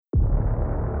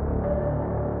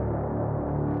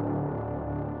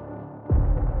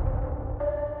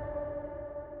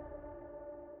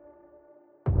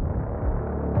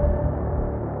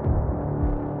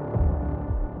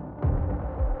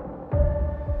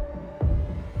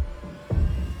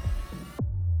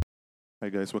Hi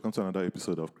guys, welcome to another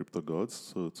episode of Crypto Gods.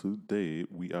 So today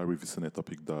we are revisiting a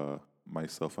topic that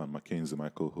myself and Mackenzie, my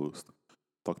co-host,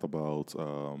 talked about.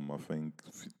 I think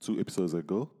 2 episodes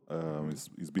ago.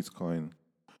 Is Bitcoin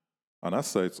an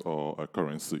asset or a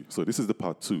currency? So this is the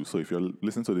part two. So if you're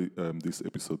listening to this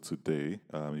episode today,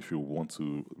 if you want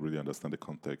to really understand the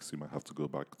context, you might have to go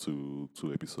back to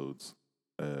 2 episodes.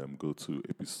 Go to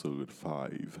episode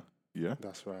 5. Yeah.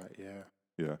 That's right, yeah.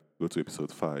 Yeah, go to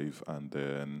episode 5, and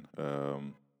then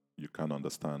you can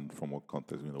understand from what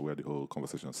context, where the whole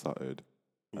conversation started,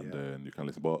 and Yeah. then you can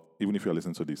listen. But even if you're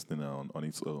listening to this thing on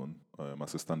its own,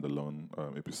 as a standalone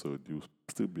episode, you'll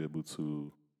still be able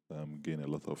to gain a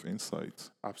lot of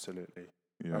insight. Absolutely.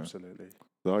 Yeah. Absolutely.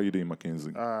 So how are you doing,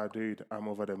 Mackenzie? Dude, I'm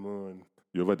over the moon.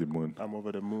 You're over the moon. I'm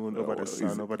over the moon, over the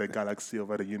sun, over the galaxy,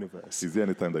 over the universe. Is there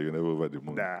any time that you're never over the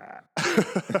moon? Nah.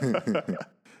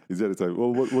 Is there any time?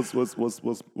 Well,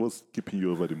 what's keeping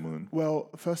you over the moon? Well,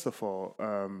 first of all,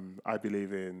 I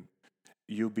believe in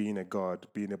you being a god,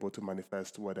 being able to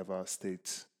manifest whatever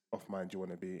state of mind you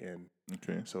want to be in.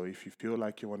 Okay. So if you feel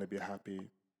like you want to be happy,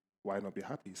 why not be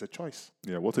happy? It's a choice.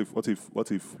 Yeah. What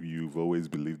if you've always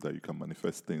believed that you can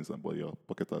manifest things, but your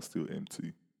pockets are still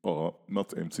empty, or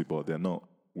not empty, but they're not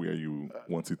where you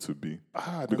want it to be?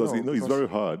 I don't Because know, it's very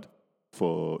hard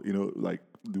for like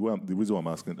the reason why I'm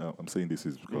asking, I'm saying this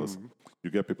is because you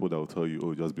get people that will tell you,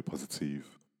 "Oh, just be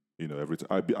positive." Everything.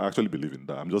 I actually believe in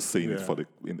that. I'm just saying it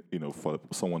Yeah. for for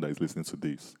someone that is listening to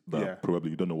this that Yeah. probably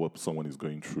you don't know what someone is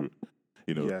going through.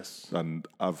 Yes. And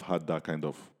I've had that kind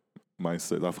of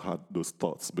mindset. I've had those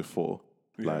thoughts before.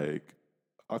 Yeah. Like,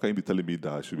 how can you be telling me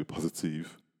that I should be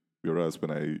positive? Whereas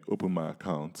when I open my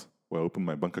account, when I open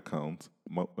my bank account,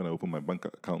 when I open my bank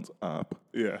account app,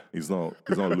 Yeah. it's not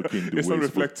looking the It's way not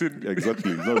it's supposed- reflecting.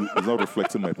 Exactly, it's not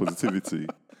reflecting my positivity.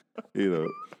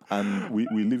 And we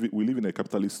live in a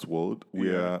capitalist world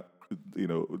where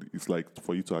it's like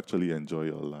for you to actually enjoy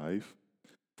your life,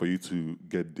 for you to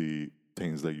get the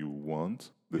things that you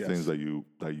want, the Yes. things that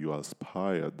you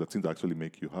aspire, the things that actually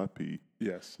make you happy.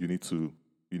 Yes. You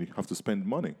have to spend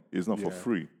money. It's not for Yeah.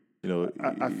 free.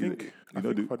 I think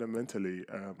the- fundamentally,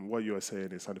 what you are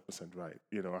saying is 100% right.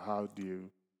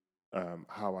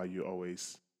 How are you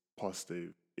always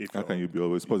positive? If how can you be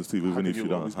always positive how even can if you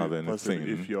don't always have be positive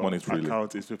anything if your monetarily?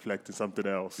 account is reflecting something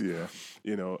else? Yeah.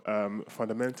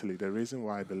 Fundamentally, the reason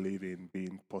why I believe in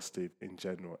being positive in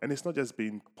general, and it's not just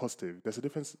being positive. There's a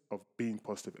difference of being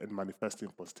positive and manifesting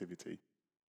positivity.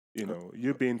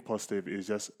 You being positive is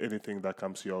just anything that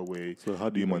comes your way. So how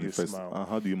do you manifest? smile.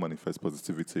 How do you manifest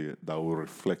positivity that will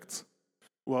reflect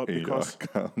Well, in your because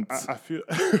account? I feel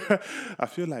I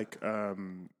feel like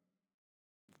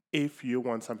if you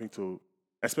want something to,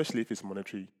 especially if it's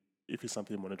monetary, if it's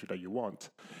something monetary that you want,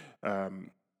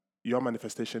 your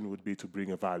manifestation would be to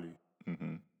bring a value.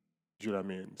 Mm-hmm. Do you know what I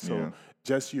mean? So Yeah.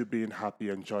 just you being happy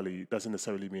and jolly doesn't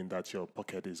necessarily mean that your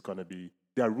pocket is gonna be.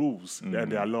 There are rules and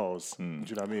there are laws. Do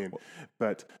you know what I mean?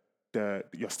 But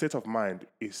your state of mind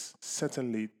is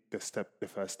certainly the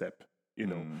first step.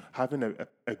 Having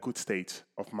a good state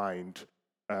of mind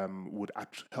would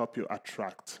help you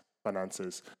attract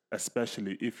finances,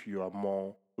 especially if you are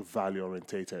more value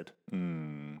orientated. Do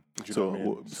you know what I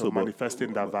mean? So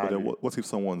manifesting that But then value. what if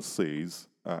someone says,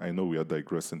 I know we are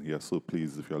digressing here, so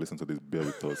please, if you're listening to this, bear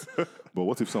with us. But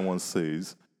what if someone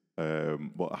says,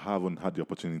 but I haven't had the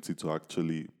opportunity to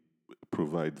actually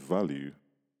provide value?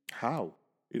 How?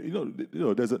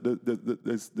 There's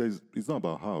it's not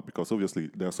about how, because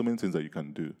obviously there are so many things that you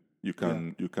can do. You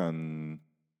can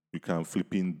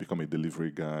flip in, become a delivery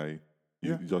guy.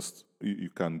 You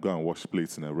can go and wash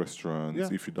plates in a restaurant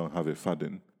if you don't have a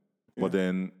faden. But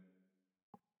then,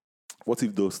 what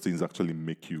if those things actually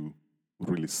make you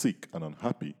really sick and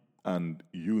unhappy, and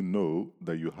you know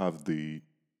that you have the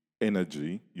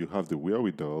energy, you have the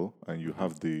wherewithal, and you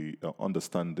have the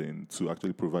understanding to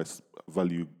actually provide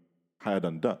value higher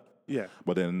than that. Yeah.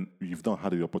 But then you've not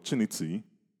had the opportunity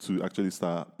to actually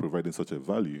start providing such a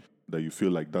value that you feel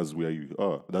like that's where you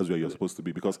are, that's where you're supposed to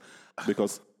be. Because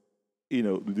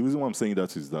the reason why I'm saying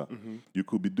that is that you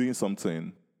could be doing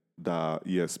something that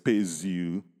pays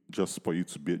you just for you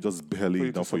to be just barely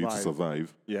enough for you to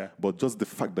survive. Yeah. But just the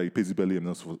fact that it pays you barely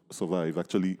enough to survive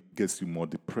actually gets you more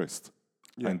depressed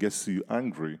and gets you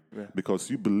angry because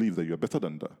you believe that you're better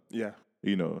than that. Yeah.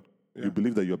 You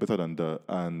believe that you're better than that,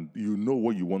 and you know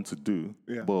what you want to do.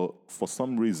 Yeah. But for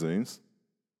some reasons,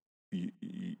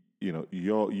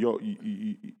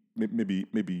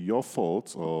 maybe your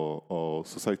fault or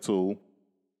societal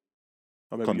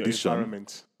Or maybe condition your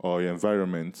environment. or your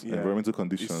environmental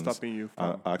conditions stopping you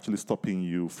are from. actually stopping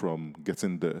you from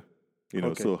getting there.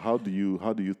 Okay. So how do you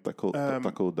tackle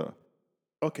that?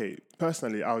 Okay,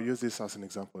 personally, I'll use this as an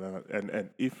example, and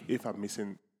if I'm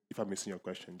missing your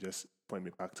question, just point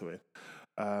me back to it.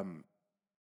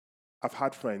 I've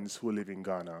had friends who live in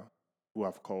Ghana who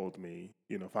have called me,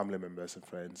 family members and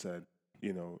friends, and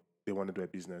they want to do a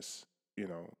business,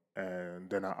 and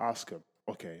then I ask them,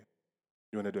 okay,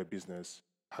 you want to do a business?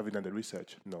 Have you done the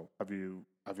research? No. Have you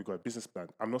got a business plan?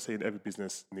 I'm not saying every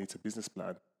business needs a business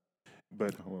plan,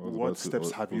 but what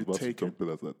steps have you taken?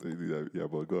 Yeah,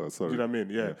 but go on, sorry. You know what I mean?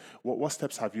 Yeah. What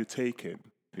steps have you taken?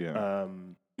 Yeah.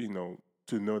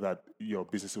 To know that your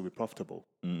business will be profitable.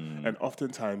 And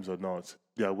oftentimes or not,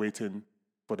 they are waiting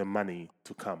for the money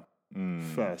to come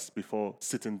first before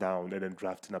sitting down and then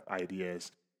drafting up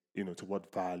ideas, to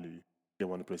what value they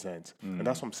want to present. And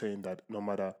that's what I'm saying, that no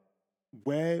matter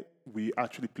where we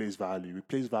actually place value, we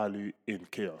place value in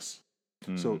chaos.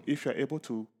 So if you're able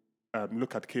to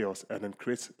look at chaos and then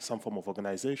create some form of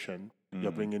organization,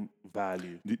 you're bringing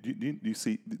value. You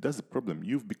see, that's the problem.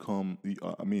 You've become,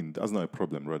 that's not a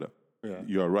problem, rather. Yeah.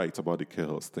 You are right about the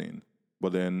chaos thing.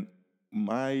 But then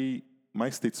my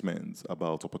statements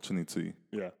about opportunity,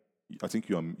 I think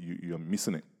you are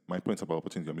missing it. My point about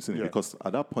opportunity, you're missing it. Because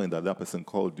at that point that person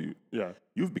called you,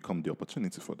 you've become the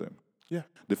opportunity for them. Yeah.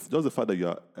 Just the fact that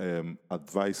you're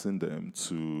advising them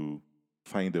to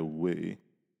find a way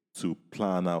to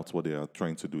plan out what they are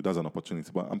trying to do, that's an opportunity.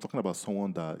 But I'm talking about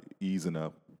someone that is in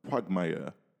a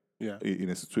quagmire, in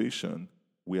a situation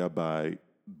whereby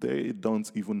they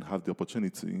don't even have the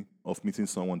opportunity of meeting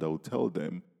someone that will tell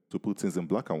them to put things in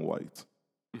black and white.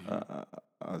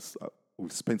 We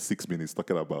spent 6 minutes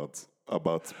talking about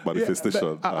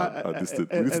manifestation.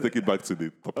 We need to take it back to the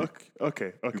topic.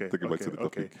 Okay. Take it back to the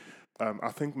topic.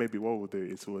 I think maybe what we'll do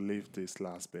is we'll leave this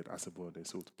last bit as a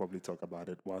bonus. We'll probably talk about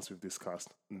it once we've discussed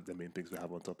the main things we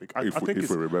have on topic. If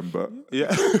we remember. Yeah.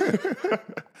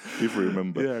 If we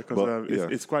remember. Yeah, because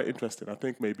it's quite interesting. I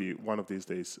think maybe one of these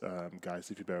days,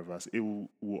 guys, if you bear with us,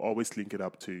 we'll always link it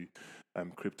up to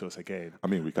cryptos again. I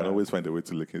mean, we can always find a way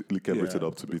to link everything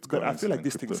up to Bitcoin. But I feel like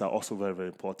these things are also very, very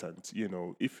important.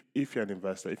 If you're an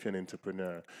investor, if you're an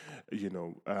entrepreneur,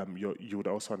 you would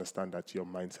also understand that your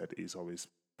mindset is always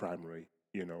primary.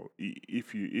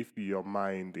 If your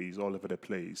mind is all over the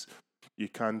place, you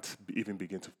can't even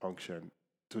begin to function.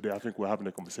 Today, I think we're having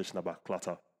a conversation about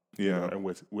clutter. Yeah, and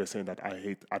we're saying that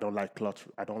I don't like clutter.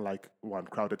 I don't like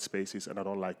crowded spaces, and I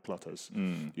don't like clutters.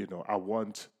 I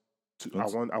want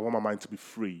my mind to be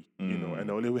free. And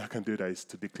the only way I can do that is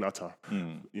to declutter.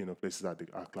 Places that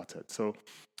are cluttered. So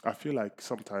I feel like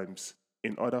sometimes,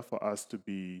 in order for us to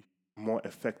be more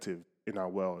effective in our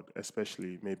world,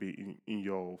 especially maybe in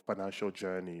your financial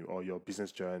journey or your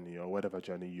business journey or whatever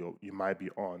journey you might be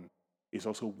on, it's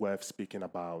also worth speaking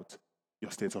about your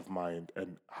state of mind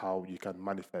and how you can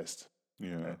manifest.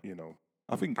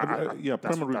 I think, primarily,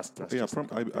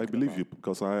 I believe you,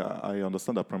 because I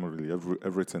understand that primarily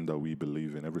everything that we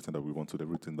believe in, everything that we want to,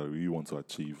 everything that we want to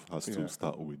achieve has to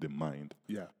start with the mind.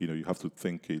 Yeah. You have to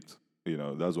think it.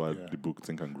 That's why the book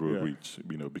Think and Grow Rich,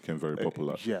 became very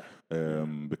popular.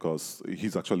 Because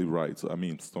he's actually right. I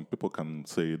mean, some people can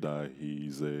say that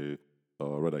he's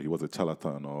he was a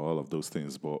charlatan or all of those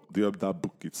things, but that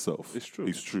book itself is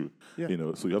true. Yeah.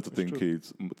 So you have to think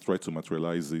it, try to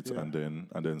materialize it, and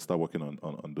then start working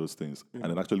on those things, and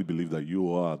then actually believe that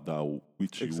you are that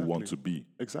which you want to be.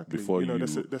 Exactly. Before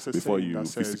you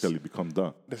physically become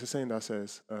that. There's a saying that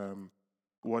says,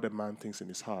 "What a man thinks in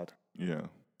his heart,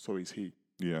 so is he."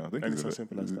 Yeah, I think it's as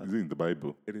simple as that. Is it in the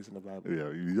Bible? It is in the Bible. Yeah,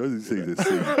 you just say the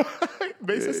same.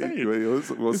 But it's a saying.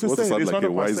 It's a saying. It's like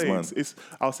a wise man.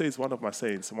 I'll say it's one of my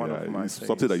sayings. It's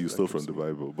something that you stole from the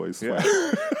Bible, but it's fine.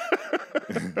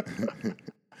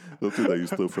 Something that you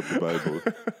stole from the Bible.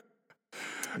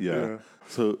 Yeah.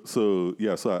 So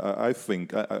I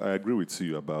think I agree with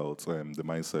you about the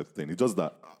mindset thing. It's just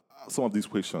that some of these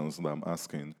questions that I'm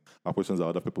asking are questions that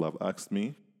other people have asked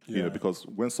me. Because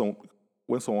when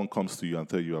someone comes to you and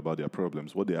tell you about their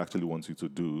problems, what they actually want you to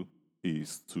do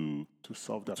is to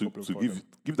solve that problem, to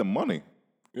give them money.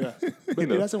 Yeah, but it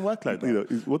doesn't work like that.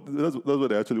 That's what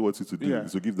they actually want you to do,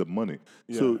 is to give them money.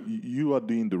 Yeah. So you are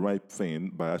doing the right thing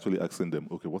by actually asking them,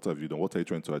 okay, what have you done? What are you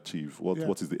trying to achieve?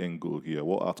 What is the end goal here?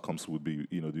 What outcomes would be,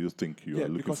 do you think you are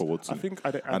looking forward to? I think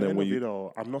at the end of it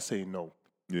all, I'm not saying no.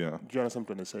 Yeah. Do you understand what I'm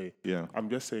trying to say? Yeah. I'm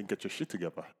just saying get your shit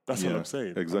together. That's what I'm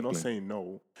saying. Exactly. I'm not saying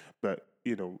no, but,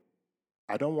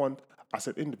 I don't want, as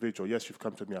an individual, yes, you've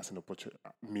come to me as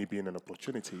me being an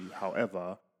opportunity.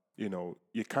 However,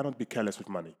 you cannot be careless with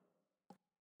money.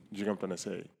 Do you know what I'm trying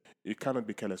to say? You cannot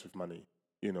be careless with money.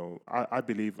 I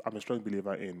believe, I'm a strong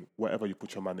believer in wherever you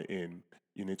put your money in,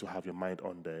 you need to have your mind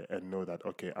on there and know that,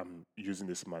 okay, I'm using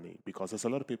this money, because there's a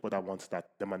lot of people that want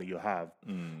the money you have,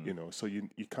 so you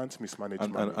can't mismanage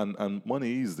money. And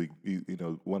money is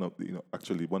one of the,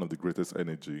 actually one of the greatest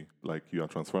energy. Like, you are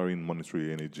transferring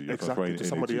monetary energy, you're Exactly, transferring to energy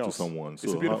somebody to else. someone. It's a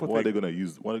So beautiful what are they thing. going to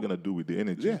use? What are they going to do with the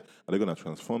energy? Yeah. Are they going to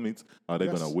transform it? Are they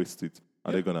going to waste it?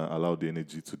 Are they going to allow the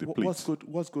energy to deplete? What's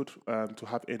good to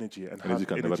have energy and Energy have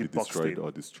can never energy be boxed destroyed in.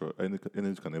 or destroyed.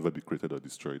 Energy can never be created or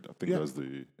destroyed. I think that's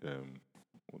the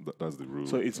that's the rule.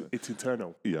 So it's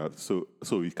internal. Yeah. So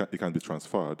it can be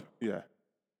transferred. Yeah.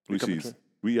 Which can be is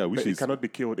But it cannot be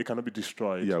killed. It cannot be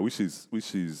destroyed. Yeah, which is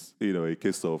a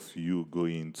case of you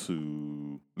going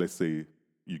to, let's say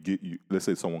let's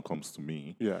say someone comes to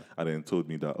me, and then told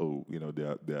me that,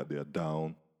 they are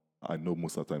down. I know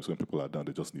most of the times when people are down,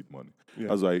 they just need money. Yeah.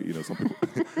 That's why some people.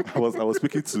 I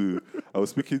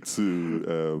was speaking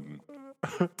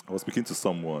to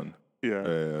someone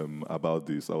about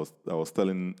this. I was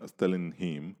telling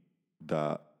him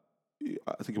that,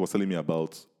 I think he was telling me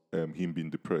about him being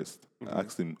depressed. I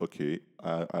asked him, okay,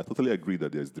 I totally agree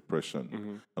that there's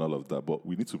depression and all of that, but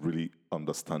we need to really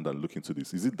understand and look into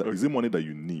this. Is it money that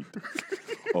you need,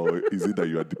 or is it that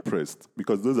you are depressed?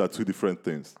 Because those are two different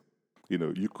things.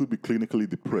 You could be clinically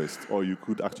depressed, or you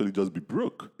could actually just be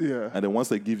broke. Yeah. And then once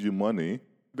they give you money,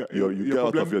 you get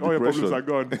out of your all depression. Your problems are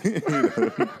gone.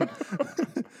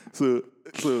 So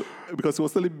because he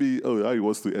was telling me, how he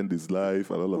wants to end his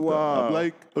life and all of that. I'm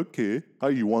like, okay, how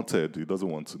he wanted, he doesn't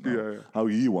want to know. Yeah. How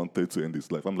he wanted to end his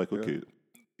life. I'm like, okay,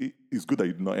 it's good that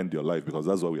you did not end your life, because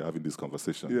that's why we're having this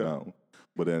conversation now.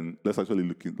 But then let's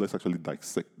actually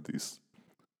dissect this.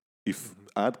 If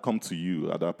I had come to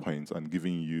you at that point and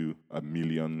given you $1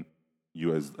 million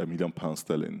pounds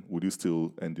sterling, would you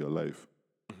still end your life?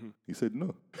 He said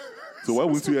no. So why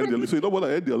wouldn't you end your life? So you don't want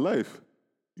to end your life.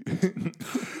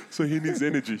 So he needs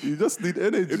energy. You just need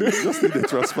energy. You just need a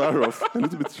transfer of a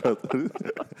little bit.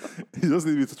 You just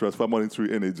need me to transfer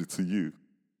monetary energy to you.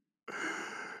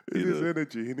 He needs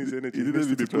energy. He needs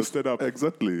to be boosted up.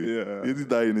 Exactly. Yeah. He needs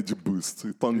that energy boost.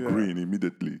 He turn green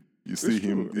immediately. You see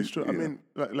him. It's true. I mean,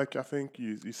 like I think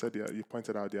you said, you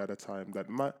pointed out the other time that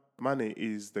money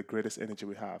is the greatest energy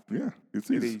we have. Yeah,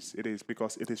 It is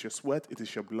because it is your sweat, it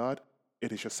is your blood,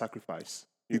 it is your sacrifice.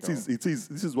 It is.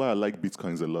 This is why I like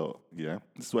Bitcoins a lot. Yeah,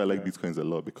 this is why I like Bitcoins a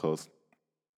lot, because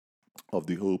of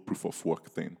the whole proof of work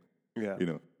thing. Yeah.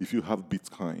 If you have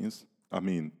Bitcoins, I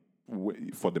mean,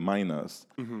 for the miners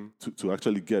to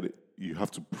actually get it, you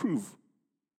have to prove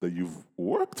that you've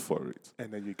worked for it,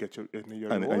 and then you get and you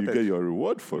get your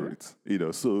reward for it.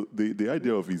 So the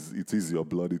idea of it is your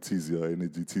blood, it is your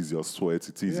energy, it is your sweat,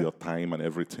 it is your time and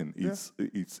everything. It's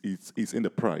in the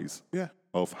price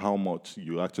of how much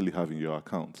you actually have in your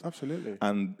account. Absolutely.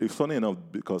 And it's funny enough,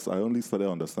 because I only started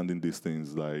understanding these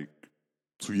things like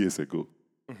 2 years ago,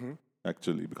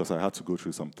 actually, because I had to go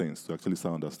through some things to actually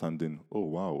start understanding, oh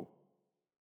wow,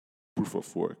 proof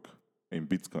of work in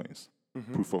Bitcoins.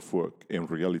 Proof of work in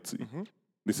reality.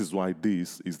 This is why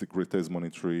this is the greatest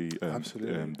monetary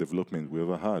development we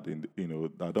ever had. I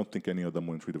don't think any other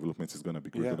monetary development is going to be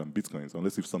greater than Bitcoins,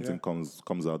 unless if something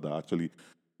comes out that actually,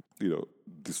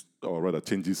 this, or rather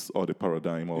changes all the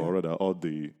paradigm, or rather all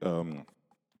the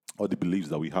beliefs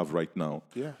that we have right now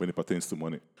when it pertains to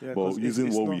money. But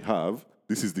using what we have,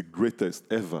 this is the greatest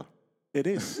ever. It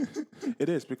is. It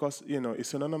is, because, it's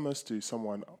synonymous to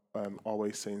someone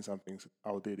always saying something.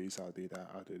 I'll do this, I'll do that,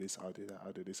 I'll do this, I'll do that,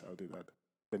 I'll do this, I'll do that.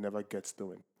 But never gets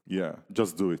doing. Yeah,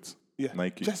 just do it. Yeah,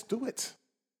 Nike. Just do it.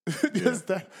 Just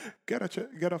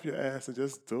get off your ass and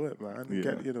just do it, man.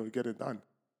 Get it done.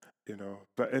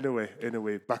 But anyway,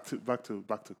 back to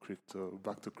crypto,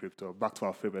 back to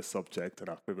our favorite subject and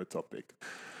our favorite topic.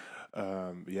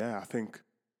 I think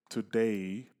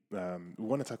today we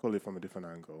want to tackle it from a different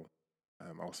angle.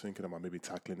 I was thinking about maybe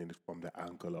tackling it from the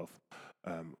angle of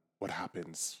what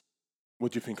happens.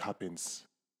 What do you think happens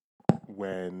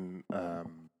when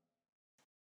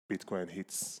Bitcoin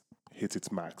hits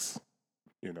its max?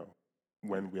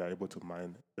 When we are able to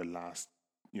mine the last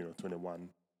 21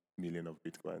 million of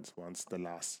Bitcoins. Once the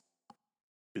last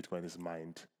Bitcoin is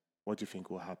mined, what do you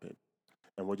think will happen?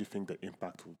 And what do you think the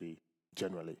impact will be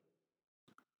generally?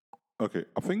 Okay,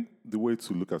 I think the way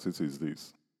to look at it is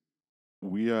this.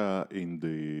 We are in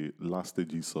the last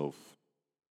stages of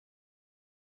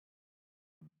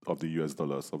the US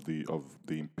dollars, of the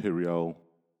imperial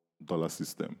dollar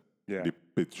system. Yeah. The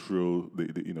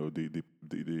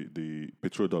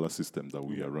petrodollar system that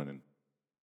we are running.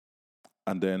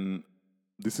 And then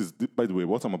this is, by the way,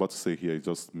 what I'm about to say here is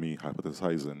just me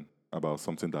hypothesizing about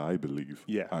something that I believe.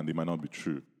 Yeah. And it might not be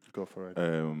true. Go for it.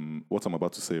 what I'm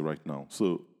about to say right now.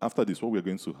 So after this, what we're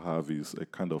going to have is a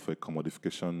kind of a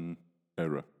commodification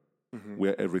era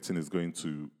where everything is going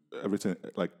to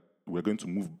like we're going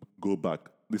to go back.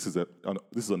 This is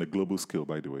on a global scale,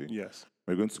 by the way. Yes.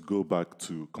 We're going to go back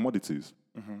to commodities.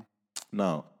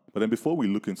 Now, but then before we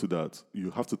look into that,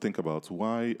 you have to think about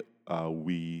why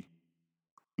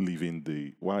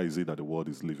is it that the world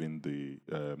is leaving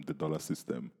the dollar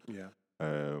system? Yeah.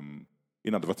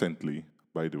 Inadvertently,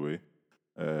 by the way,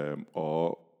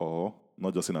 or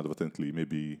not just inadvertently,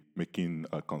 maybe making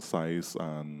a concise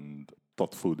and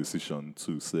thoughtful decision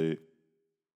to say,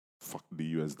 fuck the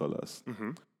US dollars.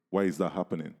 Why is that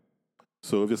happening?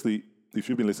 So obviously, if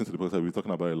you've been listening to the podcast, we're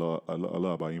talking about a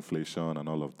lot about inflation and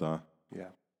all of that. Yeah.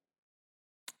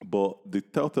 But the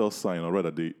telltale sign, or rather,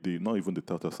 the not even the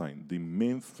telltale sign, the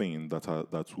main thing that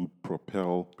will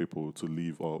propel people to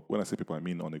leave, or when I say people, I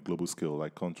mean on a global scale,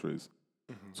 like countries,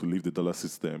 to leave the dollar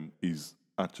system, is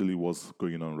actually what's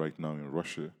going on right now in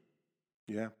Russia.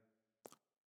 Yeah.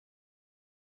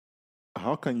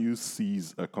 How can you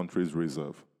seize a country's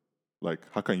reserve? Like,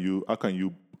 how can you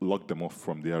lock them off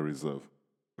from their reserve?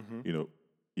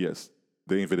 Yes,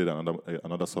 they invaded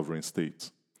another sovereign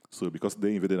state. So because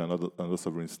they invaded another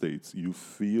sovereign state, you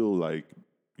feel like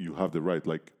you have the right,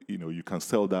 like, you can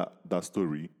sell that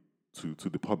story to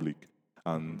the public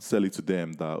and sell it to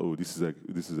them that, oh, this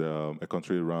is a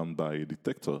country run by a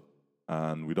dictator,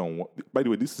 and we don't want. By the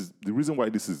way, this is the reason why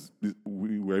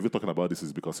we're even talking about this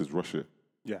is because it's Russia.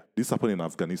 Yeah. This happened in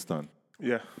Afghanistan.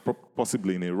 Yeah.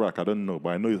 Possibly in Iraq, I don't know, but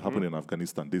I know it happened in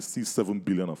Afghanistan. They see 7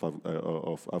 billion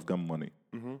of Afghan money.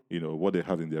 What they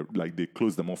have in there, like they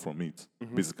close them off from it.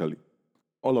 Basically,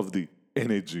 all of the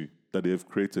energy that they have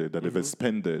created, that they've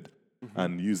expended,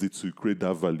 and used it to create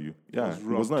that value. Yeah, it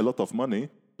was not a lot of money,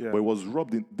 but it was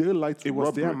robbed in daylight. It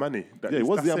was their money. It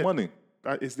was their money.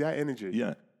 It's their energy.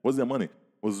 Yeah, it was their money. It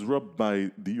was robbed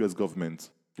by the US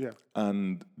government. Yeah,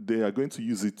 and they are going to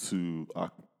use it to,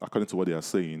 according to what they are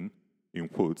saying, in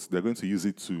quotes, they're going to use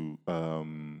it to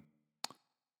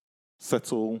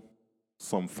settle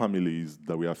some families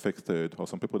that were affected, or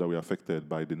some people that were affected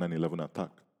by the 9/11 attack.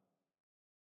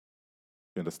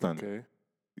 You understand? Okay.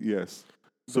 Yes.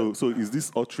 So is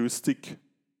this altruistic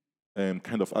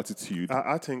kind of attitude?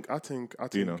 I think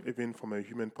even from a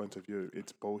human point of view,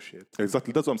 it's bullshit.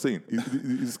 Exactly. That's what I'm saying.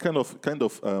 It's kind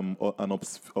of an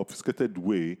obfuscated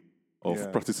way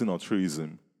of practicing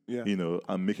altruism. Yeah.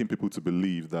 And making people to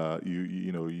believe that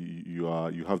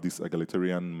you have this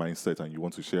egalitarian mindset and you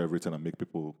want to share everything and make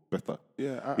people better.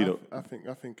 Yeah, I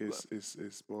think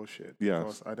it's bullshit. Yeah.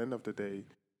 Because at the end of the day,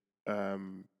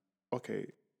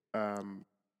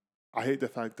 I hate the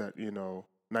fact that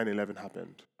 9/11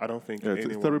 happened. I don't think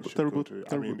anyone it's terrible, should terrible, go through.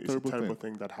 terrible, It's a terrible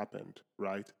thing that happened,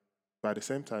 right? But at the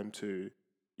same time, too,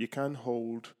 you can't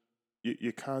hold.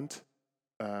 You can't.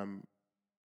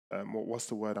 What's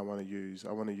the word I want to use?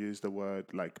 I want to use the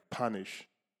word like punish,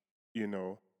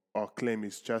 or claim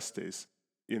it's justice.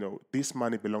 This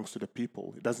money belongs to the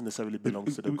people. It doesn't necessarily belong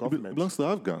to the government. It belongs to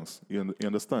Afghans. You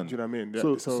understand? Do you know what I mean?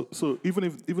 Yeah, so even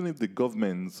if the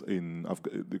governments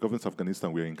of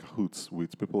Afghanistan were in cahoots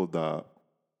with people that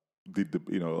did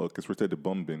orchestrated the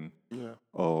bombing,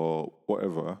 or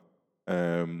whatever,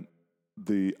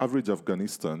 the average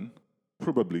Afghanistan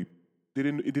probably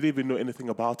didn't even know anything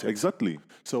about it. Exactly.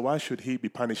 So why should he be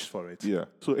punished for it? Yeah.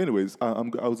 So anyways, I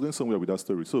was going somewhere with that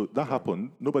story. So that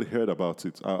happened. Nobody heard about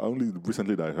it. Only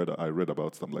recently that I read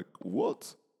about it. I'm like,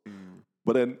 what?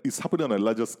 But then it's happening on a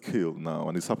larger scale now,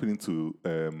 and it's happening to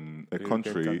an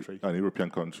European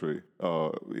country.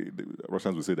 The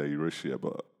Russians will say that Eurasia,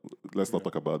 but let's not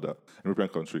talk about that. An European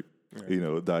country,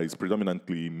 that is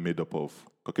predominantly made up of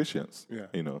Caucasians.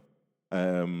 Yeah.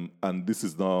 And this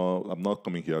is now, I'm not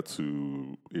coming here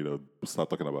to, start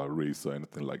talking about race or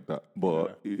anything like that.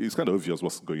 But it's kind of obvious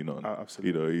what's going on.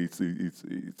 Absolutely.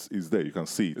 It's there. You can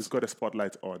see it. It's got a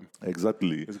spotlight on.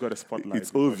 Exactly. It's got a spotlight.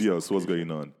 It's obvious what's going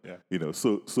on. Yeah.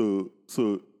 So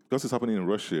because it's happening in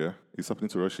Russia, it's happening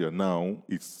to Russia now.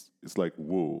 It's like,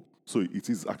 whoa. So it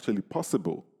is actually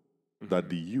possible that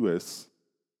the US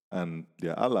and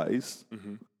their allies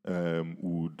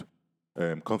would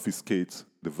confiscate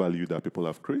the value that people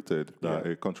have created, that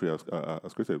a country has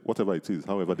created, whatever it is,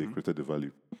 however they created the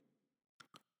value.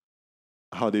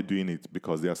 How are they doing it?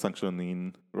 Because they are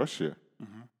sanctioning Russia.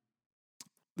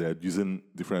 They're using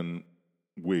different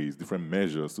ways, different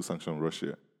measures to sanction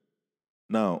Russia.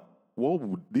 Now,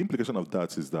 the implication of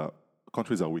that is that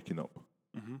countries are waking up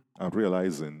and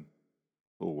realizing,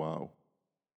 oh, wow,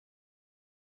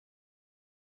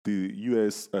 the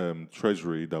U.S.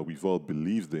 Treasury that we've all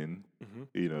believed in,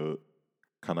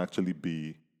 can actually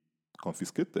be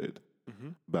confiscated.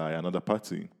 by another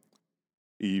party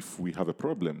if we have a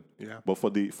problem. Yeah. But for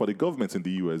the governments in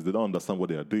the US, they don't understand what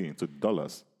they are doing to the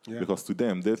dollars. Yeah. Because to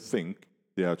them, they think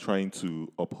they are trying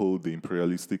to uphold the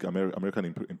imperialistic, American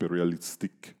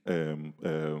imperialistic,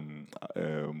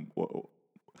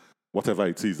 whatever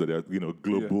it is that they're,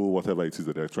 global, whatever it is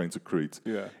that they're trying to create.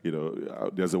 Yeah.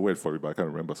 There's a word for it, but I can't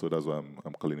remember, so that's why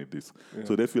I'm calling it this. Yeah.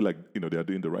 So they feel like, they are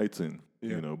doing the right thing,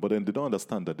 but then they don't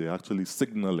understand that they're actually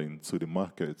signaling to the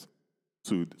market,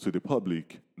 to the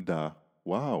public that,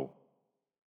 wow,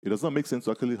 it does not make sense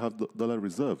to actually have the dollar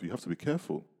reserve. You have to be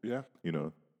careful. Yeah.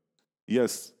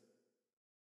 Yes,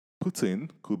 Putin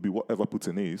could be whatever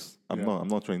Putin is. I'm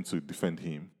not trying to defend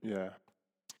him. Yeah.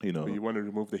 But you want to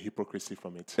remove the hypocrisy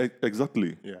from it.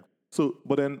 Exactly. Yeah. So,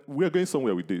 but then we are going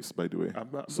somewhere with this, by the way.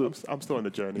 I'm still on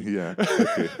the journey. Yeah.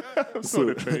 Okay. I'm still on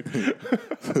the train.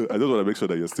 So I just want to make sure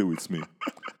that you're still with me.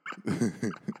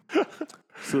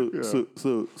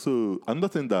 So another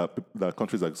thing that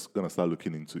countries are going to start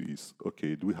looking into is,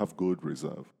 okay, do we have gold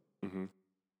reserve? Mm-hmm.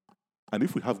 And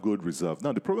if we have gold reserve,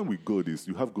 now the problem with gold is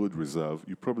you have gold reserve,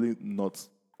 you're probably not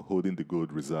holding the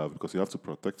gold reserve because you have to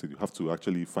protect it. You have to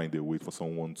actually find a way for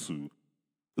someone to,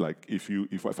 like, if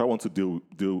I want to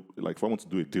if I want to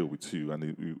do a deal with you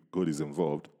and gold is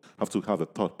involved, I have to have a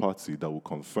third party that will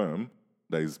confirm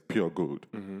that is pure gold,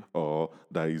 or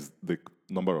that is the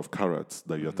number of carats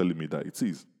that you're telling me that it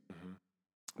is.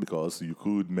 Because you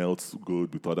could melt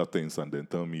gold with other things and then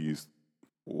tell me it's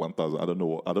 1,000. I don't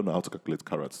know how to calculate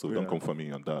carats, so don't come for me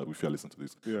on that if you listen to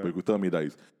this. Yeah. But you could tell me that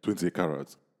it's 28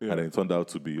 carats, and then it turned out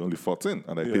to be only 14,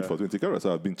 and I paid for 20 carats,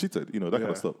 so I've been cheated, that kind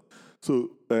of stuff. So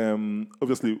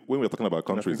obviously, when we're talking about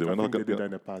countries, they did that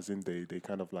in the past, didn't they? They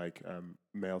kind of like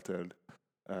melted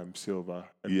silver.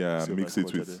 And mix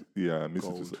it with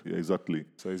gold. Exactly.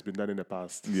 So it's been done in the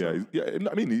past. Yeah,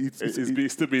 I mean,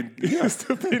 it's still been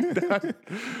done.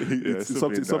 It's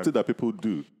something that people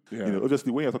do. Yeah.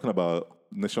 Obviously, when you're talking about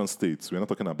nation states, we're not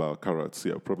talking about carats.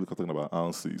 We're probably talking about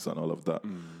ounces and all of that.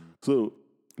 So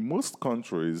most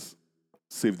countries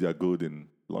save their gold in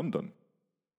London,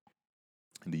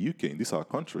 in the UK, in this our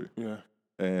country. Yeah.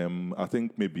 I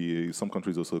think maybe some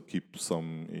countries also keep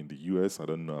some in the US. I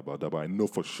don't know about that, but I know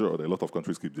for sure that a lot of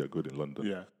countries keep their gold in London.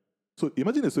 Yeah. So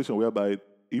imagine a situation whereby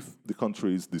if a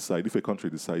country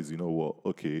decides,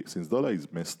 okay, since dollar is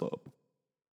messed up,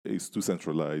 it's too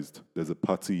centralized, there's a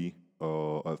party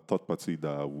or a third party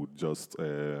that would just,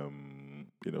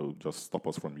 just stop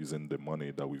us from using the money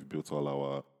that we've built all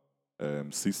our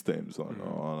systems on,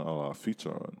 all our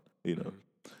feature on,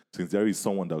 Since there is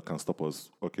someone that can stop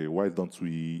us, okay, why don't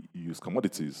we use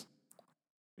commodities?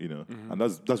 And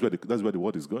that's where the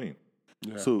world is going.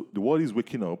 Yeah. So the world is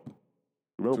waking up.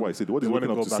 Remember what I said? The world is waking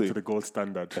up to go back to the gold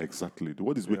standard. Exactly. The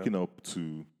world is waking up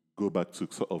to go back to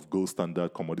sort of gold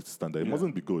standard, commodity standard. It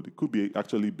mustn't be gold. It could be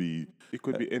It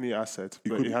could be any asset,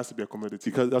 but it has to be a commodity.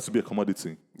 It has to be a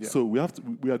commodity. Yeah. So we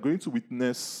are going to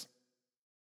witness.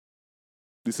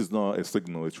 This is not a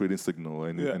signal, a trading signal, or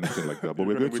anything like that. But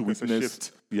we're going to witness a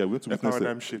shift. Yeah, we're going to witness a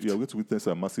paradigm shift. Yeah, we're going to witness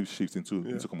a massive shift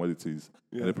into commodities,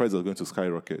 and the prices are going to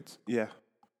skyrocket. Yeah,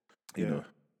 the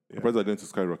prices are going to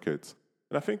skyrocket.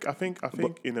 And I think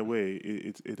in a way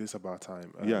it is about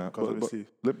time.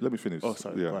 But let me finish. Oh,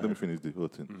 sorry. Yeah, let me finish the whole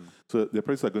thing. So the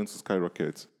prices are going to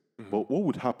skyrocket. But what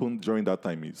would happen during that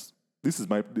time is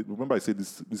remember I said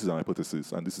this is an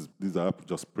hypothesis, and these are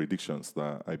just predictions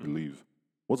that I believe.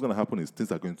 What's going to happen is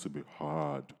things are going to be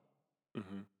hard.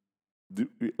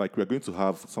 Like we're going to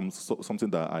have something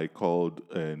that I called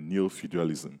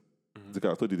neo-feudalism. I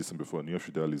told you this before,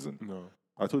 neo-feudalism. No.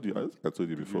 I told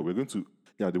you before. We're going to,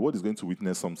 the world is going to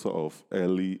witness some sort of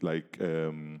early, like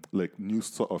new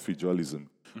sort of feudalism,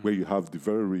 where you have the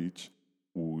very rich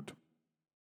would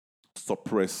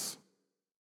suppress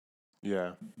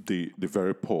the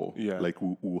very poor. Yeah. Like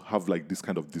we'll have like this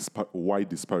kind of wide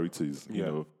disparities,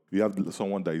 You have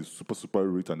someone that is super, super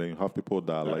rich, and then you have people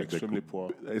that are like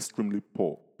extremely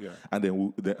poor. Yeah. And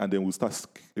then we'll start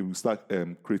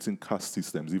creating caste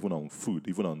systems, even on food,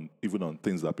 even on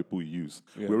things that people use.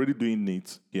 Yeah. We're already doing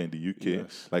it here in the UK,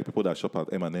 like people that shop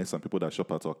at M&S and people that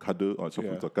shop at Ocado or shop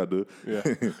with Ocado. Yeah.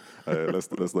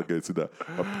 Let's not get into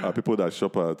that. People that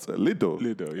shop at Lidl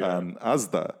and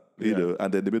Asda.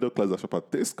 And then the middle class that shop at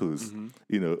Tesco's.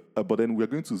 But then we're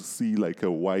going to see like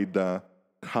a wider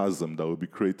chasm that will be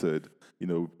created,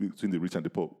 between the rich and the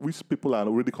poor, which people are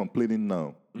already complaining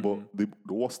now, but the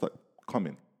worst are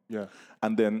coming. Yeah.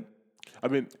 And then, I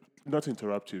mean, not to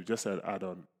interrupt you, just to add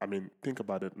on, I mean, think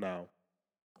about it now.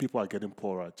 people are getting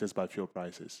poorer just by fuel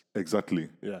prices. Exactly.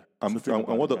 Yeah. And So think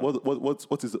about it,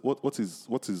 what is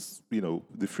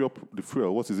the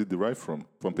fuel? What is it derived from?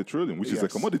 From petroleum, which is a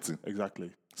Yes, commodity.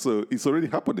 Exactly. So it's already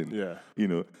happening.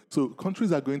 Yeah. So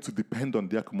countries are going to depend on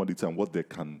their commodity and what they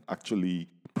can actually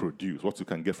produce, what you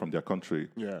can get from their country.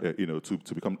 Yeah.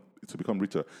 To become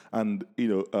richer. And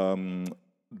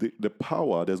the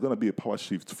power, there's going to be a power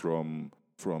shift from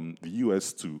the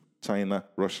US to China,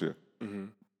 Russia. Mm-hmm.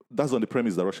 That's on the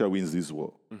premise that Russia wins this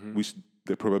war, which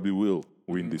they probably will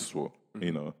win Mm-hmm. this war.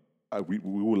 We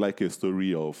would like a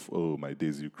story of, oh my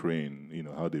days, Ukraine.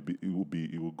 How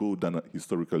it will go down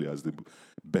historically as the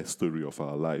best story of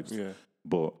our lives. Yeah.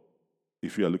 But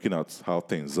if you are looking at how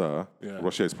things are, Yeah.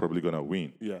 Russia is probably going to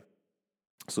win. Yeah.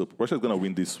 So Russia is going to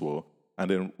win this war, and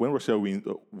then when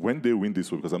they win this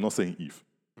war, because I'm not saying if,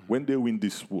 when they win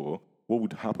this war, what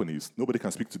would happen is nobody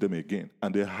can speak to them again,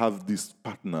 and they have this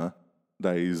partner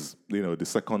that is, the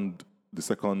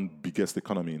second biggest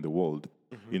economy in the world.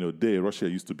 Russia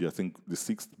used to be, I think, the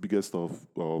sixth biggest or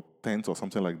 10th or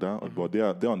something like that, but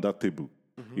they're on that table.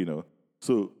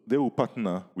 So they will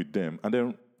partner with them, and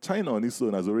then China on its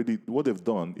own has already, what they've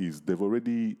done is they've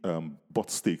already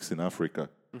bought stakes in Africa.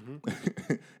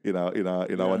 in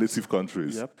our native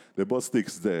countries. Yep. They bought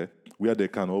stakes there where they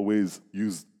can always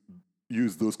use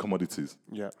those commodities.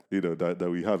 Yeah. That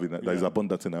we have that is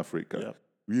abundant in Africa. Yep.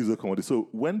 We use those commodities. So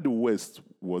when the West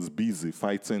was busy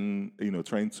fighting,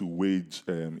 trying to wage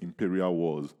imperial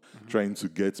wars, trying to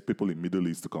get people in Middle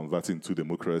East to convert into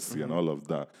democracy and all of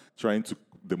that, trying to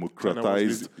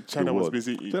democratize China was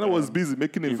busy. China was busy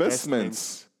making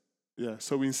investments. Yeah,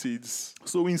 sowing seeds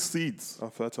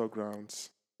on fertile grounds.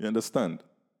 You understand?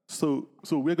 So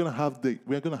we're gonna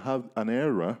have an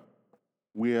era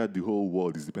where the whole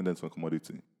world is dependent on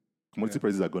commodity. Commodity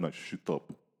prices are gonna shoot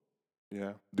up.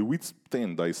 Yeah. The wheat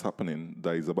thing that is happening,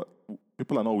 that is about,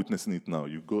 people are not witnessing it now.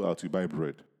 You go out, you buy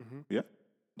bread. Yeah?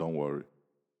 Don't worry.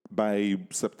 By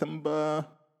September,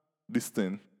 this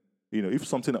thing, if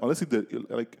something, unless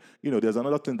there's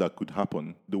another thing that could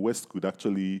happen. The West could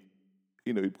actually,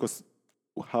 because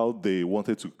how they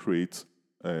wanted to create,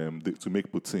 to make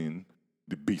Putin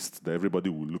the beast that everybody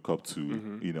will look up to,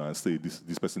 and say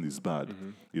this person is bad.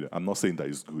 I'm not saying that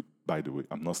is good, by the way.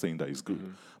 I'm not saying that is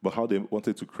good. But how they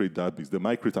wanted to create that beast, they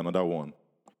might create another one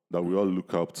that we all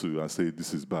look up to and say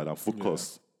this is bad and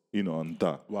focus, on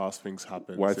that. Whilst things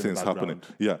happen. While things happening.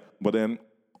 Yeah. But then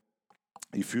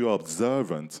if you are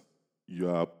observant, you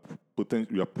are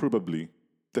probably,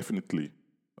 definitely,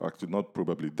 actually not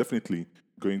probably, definitely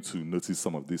going to notice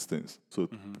some of these things. So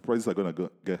prices are going to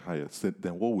get higher. So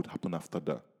then what would happen after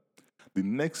that? The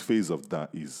next phase of that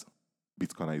is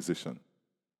Bitcoinization.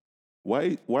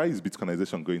 Why is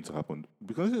Bitcoinization going to happen?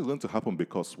 Bitcoinization is going to happen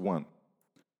because, one,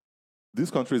 these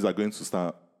countries are going to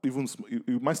start,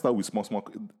 it might start with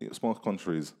small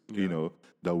countries,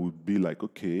 that would be like,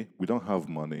 okay, we don't have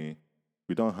money,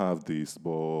 we don't have this,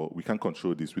 but we can't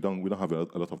control this. We don't have a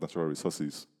lot of natural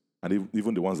resources. And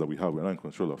even the ones that we have, we're not in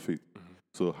control of it.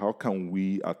 So how can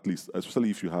we at least, especially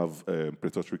if you have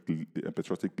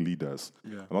patriotic leaders,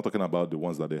 I'm not talking about the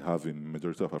ones that they have in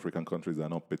majority of African countries that are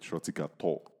not patriotic at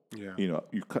all. Yeah. You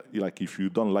like, if you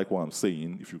don't like what I'm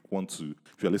saying, if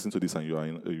you're listening to this and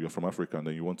you're from Africa and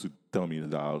then you want to tell me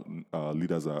that our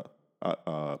leaders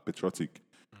are patriotic,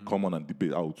 come on and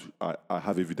debate out. I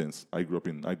have evidence. I grew up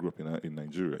in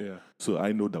Nigeria. Yeah. So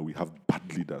I know that we have bad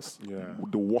leaders. Yeah.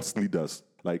 The worst leaders.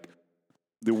 Like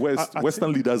the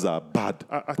Western leaders are bad.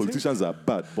 Politicians are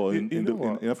bad. But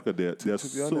in Africa, they are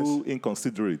so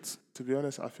inconsiderate. To be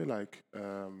honest, I feel like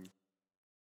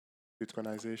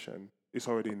Bitcoinization is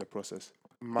already in the process.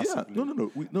 Massively.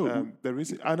 Yeah. No. There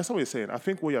is. I understand what you're saying. I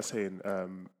think what you're saying,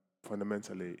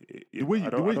 fundamentally, I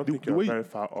don't think you're very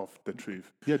far off the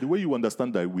truth. Yeah, the way you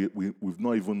understand that we've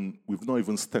not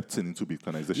even stepped into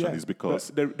Bitcoinization is because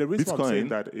the reason Bitcoin, I'm saying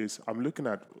that is I'm looking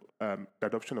at the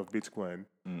adoption of Bitcoin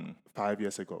 5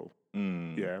 years ago.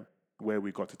 Where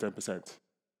we got to 10%.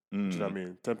 Do you know what I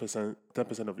mean?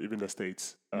 10% of even the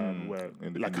states were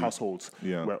households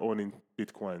were owning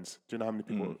Bitcoins. Do you know how many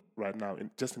people right now,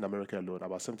 just in America alone,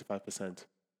 about 75%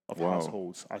 of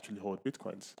households actually hold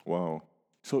Bitcoins. Wow.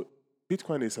 So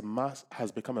Bitcoin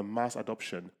has become a mass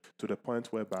adoption to the point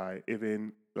whereby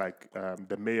even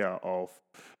the mayor of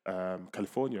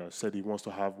California said he wants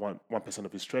to have 1%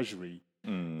 of his treasury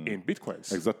in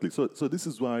Bitcoins. Exactly. So this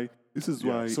is why.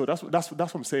 So that's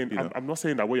what I'm saying. I'm not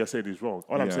saying that what you're saying is wrong.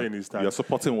 All I'm saying is that you're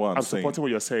supporting what I'm saying. Supporting what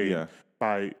you're saying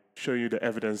by showing you the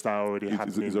evidence that already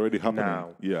happening. It's already happening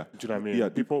now. Yeah. Do you know what I mean? Yeah.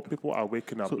 People are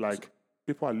waking up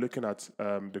people are looking at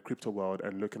the crypto world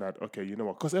and looking at, okay, you know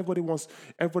what? Because everybody wants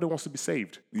to be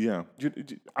saved. Yeah.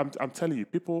 I'm telling you,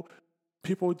 people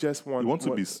just want You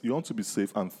want to be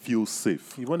safe and feel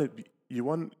safe.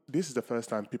 This is the first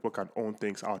time people can own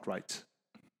things outright.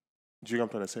 Do you know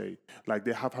what I'm trying to say? Like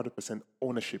they have 100%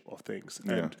 ownership of things,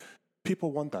 and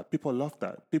people want that. People love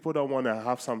that. People don't want to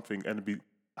have something and be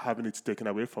having it taken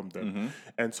away from them.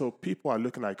 And so people are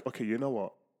looking like, okay, you know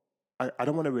what? I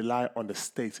don't want to rely on the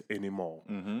state anymore.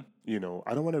 You know,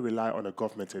 I don't want to rely on the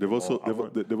government anymore.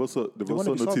 They've also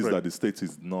noticed that the state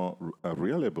is not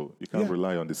reliable. You can't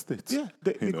rely on the state. Yeah,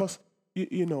 because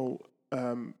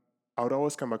I would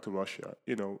always come back to Russia.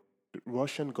 You know, the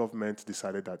Russian government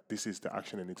decided that this is the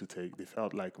action they need to take. They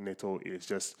felt like NATO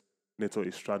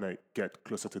is trying to get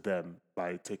closer to them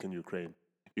by taking Ukraine.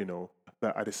 You know,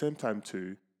 but at the same time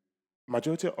too,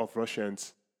 majority of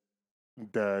Russians,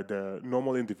 the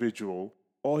normal individual,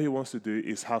 all he wants to do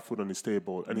is have food on his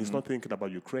table, and he's not thinking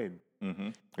about Ukraine.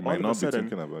 He might not be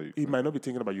thinking about Ukraine. He might not be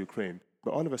thinking about Ukraine,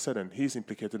 but all of a sudden he's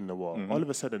implicated in the war. All of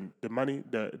a sudden, the money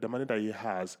that he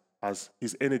has as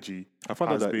his energy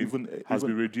has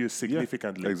been reduced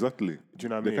significantly. Yeah, exactly. Do you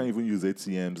know what I mean? They can't even use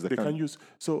ATMs. They can't use.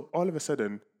 So all of a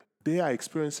sudden, they are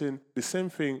experiencing the same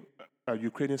thing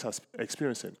Ukrainians are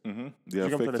experiencing. They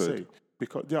are affected.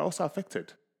 Because they are also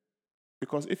affected.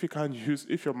 Because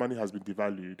if your money has been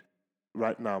devalued,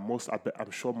 right now,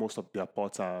 I'm sure most of their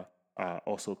ports are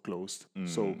also closed.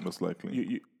 So most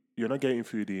likely. You're not getting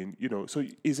food in, you know. So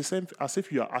it's the same as if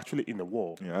you are actually in a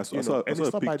war. Yeah, and it's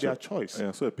not by their choice.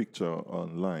 I saw a picture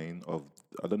online of,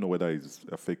 I don't know whether it's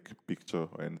a fake picture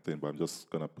or anything, but I'm just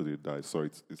going to put it there. I saw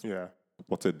it's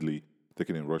reportedly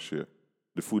taken in Russia.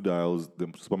 The food aisles, the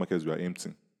supermarkets were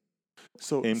empty.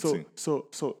 So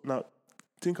now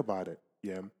think about it.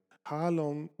 Yeah. How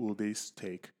long will this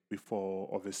take before,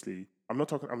 obviously, I'm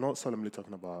not solemnly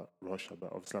talking about Russia,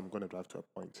 but obviously I'm going to drive to a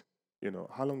point. You know,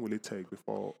 how long will it take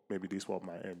before maybe this war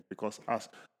might end? Because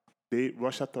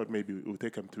Russia thought maybe it would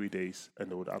take them 3 days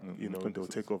and they would, they'll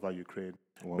take over Ukraine.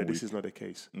 But this is not the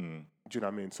case. Do you know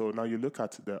what I mean? So now you look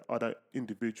at the other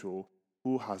individual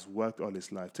who has worked all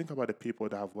his life. Think about the people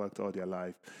that have worked all their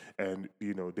life and,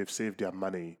 you know, they've saved their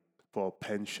money for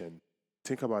pension.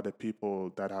 Think about the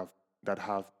people that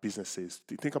have businesses.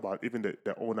 Think about even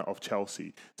the owner of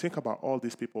Chelsea. Think about all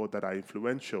these people that are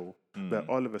influential, but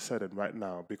all of a sudden right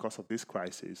now, because of this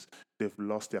crisis, they've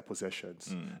lost their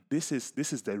possessions. This is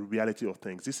the reality of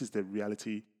things. This is the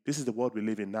reality. This is the world we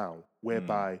live in now,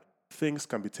 whereby things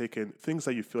can be taken, things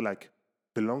that you feel like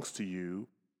belongs to you,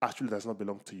 actually does not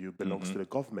belong to you, belongs to the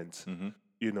government.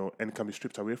 You know, and can be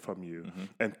stripped away from you.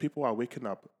 And people are waking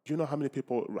up. Do you know how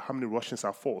many Russians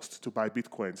are forced to buy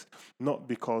Bitcoins? Not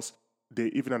because they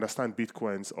even understand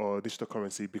Bitcoins or digital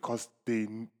currency, because they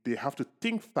have to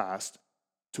think fast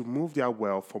to move their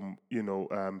wealth from,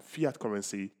 fiat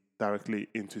currency directly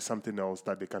into something else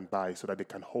that they can buy so that they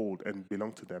can hold and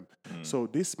belong to them. So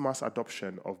this mass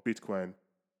adoption of Bitcoin,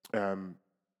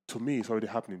 to me, is already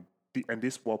happening. And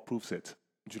this war proves it.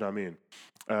 Do you know what I mean?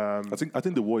 I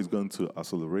think the war is going to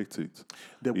accelerate it.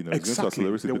 It's going to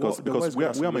accelerate it because we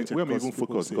are even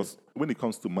focused. Because when it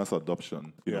comes to mass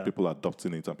adoption, people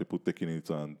adopting it and people taking it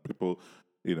and people,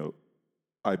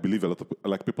 I believe a lot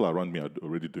of people around me are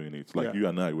already doing it. Like you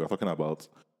and I, we are talking about,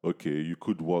 okay, you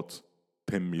could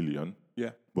 10 million.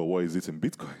 Yeah. But what is it in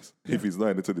Bitcoins? Yeah. If it's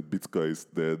not into the Bitcoins,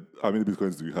 then how many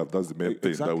Bitcoins do you have? That's the main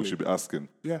thing that we should be asking.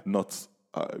 Yeah. Not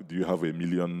do you have $1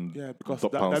 million? Yeah, because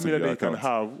that million that you can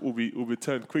have will be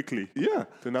turned quickly. Yeah.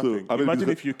 To nothing. So, imagine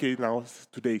if UK now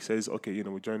today says, okay,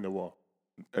 we join the war.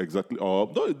 Exactly.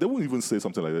 Or no, they won't even say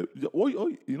something like that.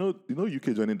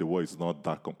 UK joining the war is not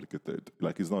that complicated.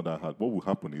 Like, it's not that hard. What will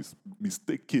happen is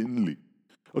mistakenly.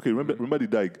 Okay, remember the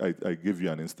day I gave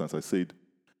you an instance. I said,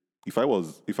 if I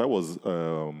was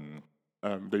the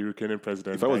Ukrainian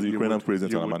president, if I was the Ukrainian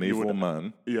president and I'm an A4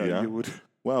 man, you would.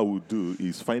 What I would do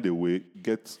is find a way,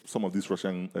 get some of this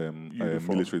Russian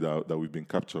military that we've been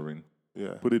capturing,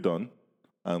 put it on,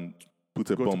 and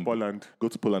put a bomb. Go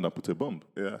to Poland and put a bomb.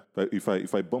 Yeah.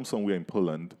 If I bomb somewhere in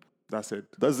Poland, that's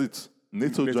it.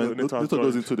 NATO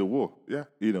goes into the war. Yeah.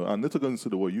 And NATO goes into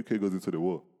the war. UK goes into the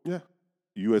war. Yeah.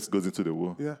 US goes into the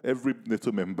war. Yeah. Every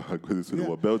NATO member goes into the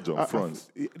war. Belgium, France.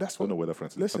 That's what. I don't know whether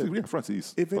France is. Listen, I think France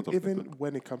is. Even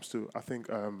when it comes to, I think,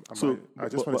 I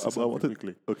just want to say something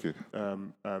quickly. Okay.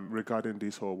 Regarding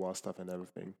this whole war stuff and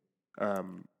everything.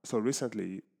 So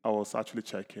recently, I was actually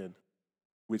checking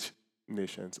which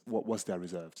nations, what was their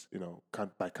reserves,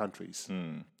 by countries.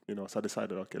 So I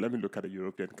decided, okay, let me look at the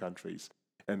European countries.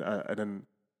 And then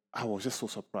I was just so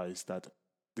surprised that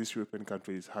these European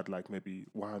countries had like maybe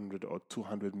 100 or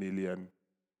 200 million,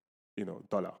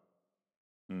 dollar.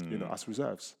 as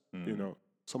reserves.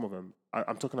 Some of them.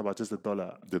 I'm talking about just the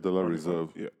dollar. The dollar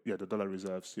reserve. Yeah, the dollar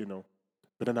reserves.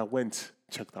 But then I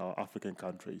checked our African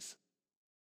countries,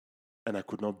 and I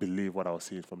could not believe what I was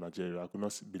seeing from Nigeria. I could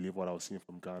not believe what I was seeing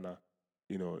from Ghana.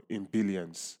 In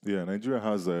billions. Yeah, Nigeria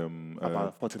has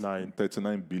about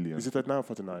 39 billion. Is it 39 or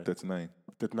 49? 39.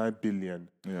 39 billion.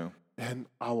 Yeah. And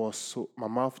my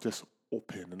mouth just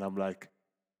opened, and I'm like,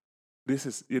 this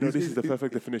is the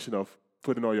perfect definition of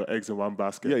putting all your eggs in one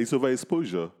basket. Yeah, it's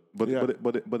overexposure.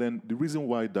 But then the reason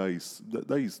why that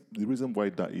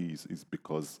is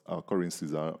because our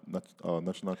currencies our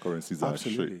national currencies are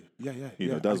absolutely.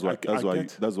 Yeah. That's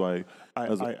why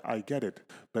I get it.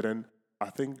 But then I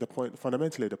think the point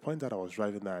that I was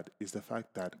driving at is the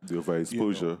fact that the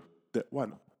overexposure.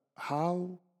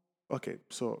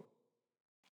 So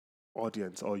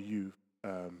audience or you,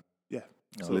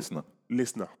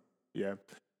 listener, yeah.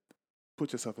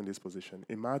 Put yourself in this position.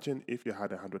 Imagine if you had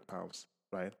 £100,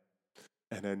 right?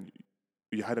 And then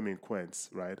you had them in coins,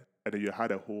 right? And then you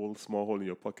had a small hole in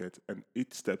your pocket, and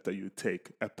each step that you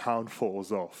take, £1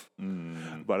 falls off.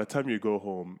 By the time you go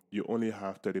home, you only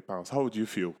have £30. How would you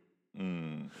feel?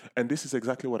 And this is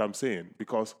exactly what I'm saying,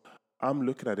 because I'm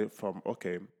looking at it from,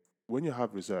 okay, when you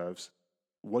have reserves,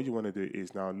 what you want to do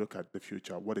is now look at the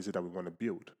future. What is it that we want to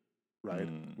build, right?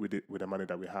 With the money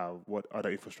that we have, what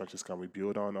other infrastructures can we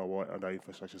build on, or what other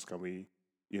infrastructures can we,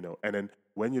 and then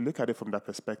when you look at it from that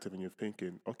perspective and you're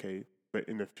thinking, okay, but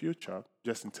in the future,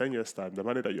 just in 10 years' time, the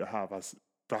money that you have has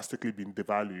drastically been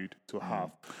devalued to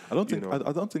half. I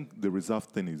don't think the reserve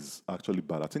thing is actually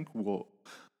bad. I think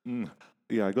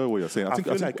yeah, I got what you're saying. I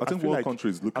think what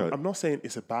countries look at. I'm not saying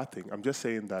it's a bad thing. I'm just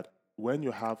saying that when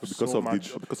you have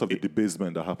because of the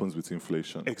debasement that happens with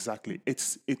inflation. Exactly,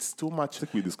 it's too much. I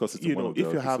think we discussed it in one of the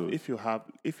episodes.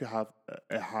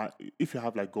 If you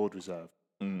have like gold reserve,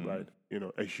 right?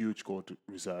 A huge gold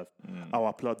reserve, I'll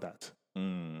applaud that. Do you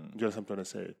know what I'm trying to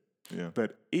say? Yeah.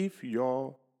 But if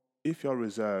your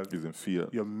reserve is in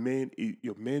fiat, your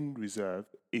main reserve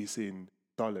is in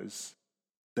dollars,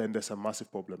 then there's a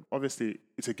massive problem. Obviously,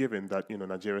 it's a given that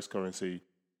Nigeria's currency,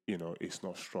 is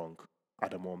not strong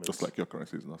at the moment. Just like your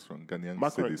currency is not strong. Ghanaian my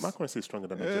currency is stronger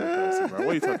than Nigerian currency, man. What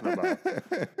are you talking about?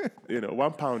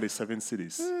 £1 is 7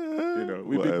 cities.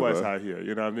 We big boys out here.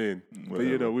 You know what I mean?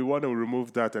 Whatever. But we want to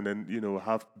remove that and then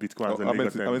have Bitcoins and how many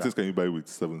things can you buy with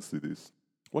 7 cities?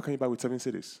 What can you buy with 7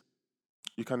 cities?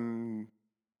 You can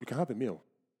have a meal.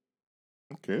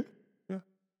 Okay.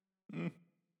 Yeah.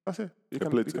 That's it. A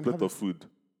plate of food.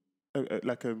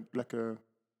 Like a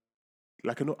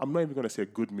no, I'm not even going to say a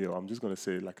good meal. I'm just going to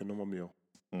say like a normal meal.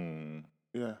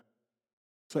 Yeah.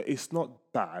 So it's not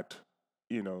bad,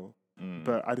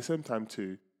 but at the same time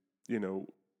too,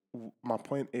 my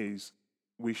point is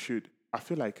I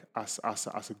feel like as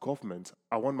a government,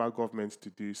 I want my government to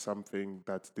do something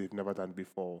that they've never done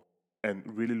before and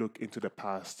really look into the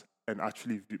past and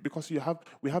actually, because we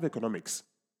have economics,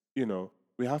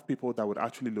 we have people that would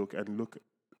actually look at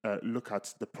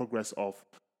the progress of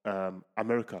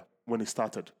America when it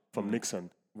started from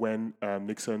Nixon, when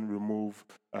Nixon removed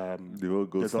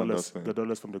the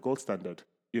dollars from the gold standard,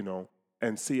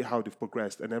 and see how they've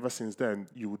progressed. And ever since then,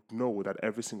 you would know that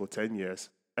every 10 years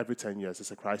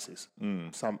is a crisis.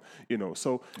 So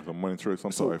a monetary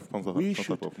some type of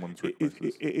monetary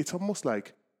crisis. It's almost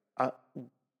like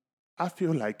I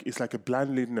feel like it's like a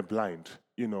blind leading a blind,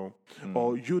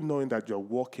 or you knowing that you're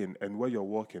walking and where you're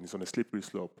walking is on a slippery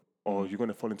slope, or you're going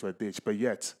to fall into a ditch, but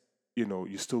yet,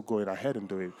 you're still going ahead and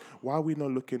doing it. Why are we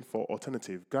not looking for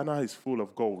alternative? Ghana is full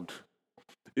of gold.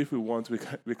 If we want, we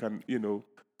can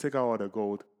take out all the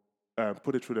gold,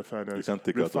 put it through the furnace. You can't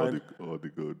take out all the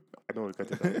gold. I know we can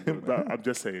take out the gold, but I'm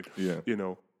just saying. Yeah.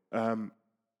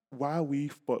 Why are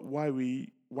we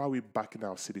backing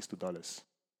our cities to dollars?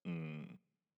 Do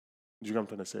you know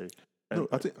what I'm trying to say? No,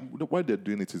 I think why they're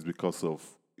doing it is because of,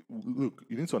 look,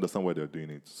 you need to understand why they're doing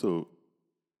it. So,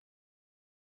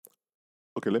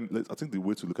 okay, I think the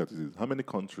way to look at it is how many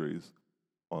countries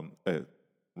on earth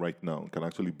right now can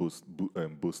actually boast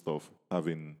of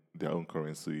having their own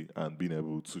currency and being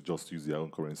able to just use their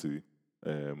own currency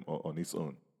on its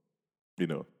own.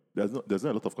 There's not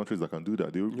a lot of countries that can do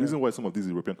that. The reason why some of these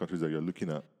European countries that you're looking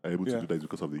at are able to do that is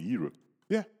because of the euro.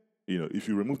 Yeah. If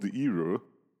you remove the euro,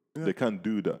 they can't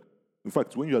do that. In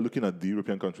fact, when you are looking at the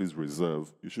European countries'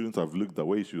 reserve, you shouldn't have looked that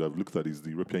way. You should have looked at is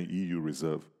the European EU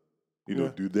reserve.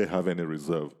 Do they have any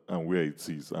reserve and where it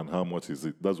is and how much is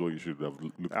it? That's what you should have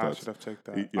looked at. I should have checked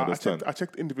that. You understand? I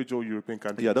checked individual European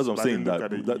countries. Yeah, that's what I'm saying.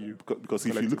 Because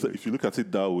if you look at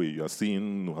it that way, you are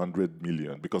seeing 100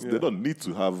 million because they don't need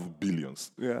to have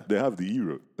billions. Yeah. They have the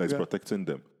euro that is protecting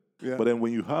them. Yeah. But then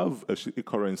when you have a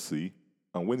currency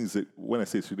And when I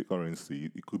say shitty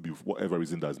currency, it could be whatever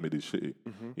reason that's made it shitty.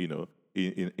 You know,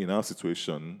 in our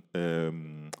situation,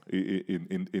 in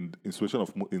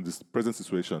this present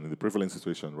situation, in the prevalent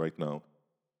situation right now,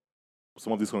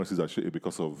 some of these currencies are shitty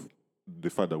because of the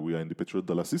fact that we are in the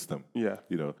petrodollar system. Yeah.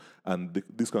 You know, and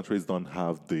these countries don't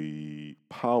have the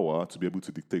power to be able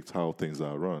to dictate how things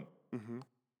are run.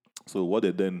 So what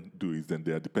they then do is then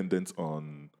they are dependent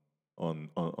on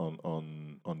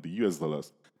the US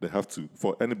dollars. They have to,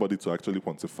 for anybody to actually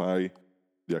quantify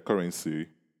their currency,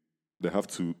 they have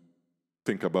to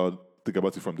think about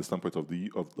it from the standpoint of the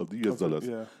US dollars.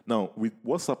 Yeah. Now, with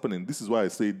what's happening, this is why I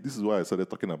started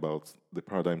talking about the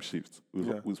paradigm shift.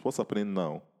 With what's happening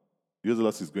now, US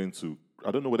dollars is going to, I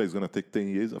don't know whether it's going to take 10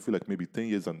 years. I feel like maybe 10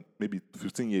 years and maybe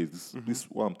 15 years. This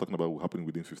what I'm talking about will happen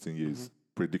within 15 years.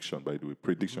 Prediction, by the way.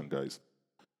 Prediction, guys.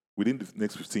 Within the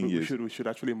next 15 years. We should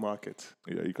actually mark it.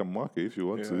 Yeah, you can mark it if you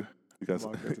want to. You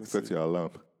can set your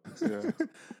alarm. Yeah.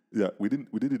 Yeah, within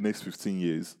the next 15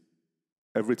 years,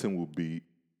 everything will be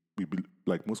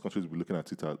like most countries will be looking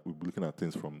at we'll be looking at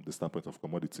things from the standpoint of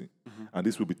commodity. And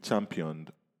this will be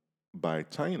championed by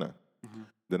China.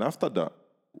 Then after that,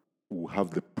 we'll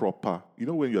have the proper,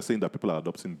 when you're saying that people are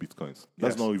adopting Bitcoins,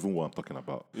 that's not even what I'm talking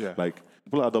about. Yeah. Like,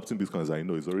 people are adopting Bitcoins, I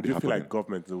know, it's already Do you happening. feel like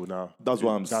government will now? That's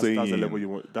what I'm saying. That's the level you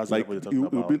want. That's like, the level you're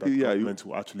talking about. That government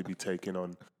will actually be taking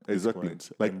on exactly.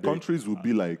 Bitcoins. Like, countries will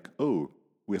be like, oh,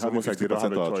 we have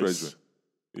 50% of our treasury.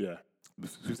 Yeah.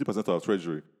 50% of our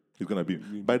treasury is going to be.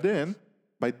 By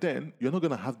then, you're not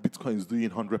going to have Bitcoins doing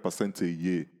 100% a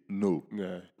year. No.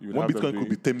 Yeah. One Bitcoin could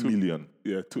be 10 million.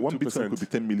 Yeah. One Bitcoin could be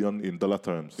 10 million in dollar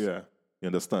terms. Yeah. You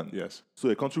understand? Yes. So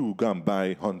a country will go and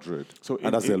buy 100. So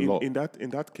and that's a lot. In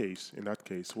that case,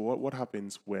 what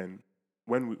happens when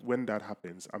that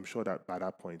happens? I'm sure that by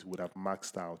that point we would have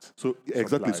maxed out. So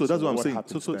exactly. So that's what I'm saying.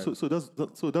 So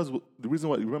that's what, the reason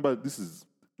why. Remember,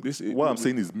 what I'm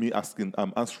saying is me asking.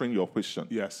 I'm answering your question.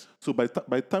 Yes. So by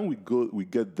the time we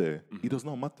get there, it does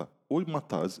not matter. All it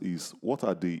matters is what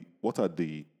are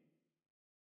the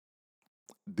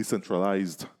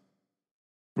decentralized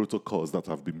protocols that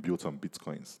have been built on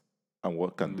Bitcoins, and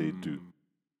what can they do?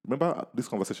 Remember this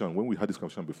conversation, when we had this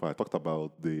conversation before, I talked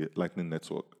about the Lightning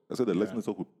Network. I said the Lightning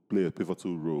Network would play a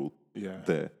pivotal role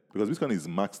there. Because Bitcoin is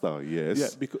maxed out, yes. Yeah,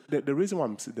 because the reason why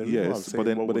I'm saying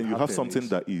but then you have something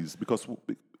that is, because... so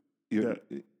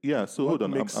hold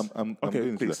on, I'm going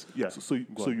into that. Yeah. So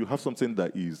you have something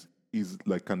that is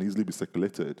like can easily be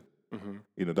circulated.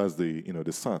 That's the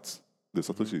sats, the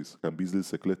satoshis can be easily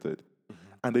circulated.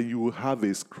 And then you will have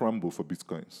a scramble for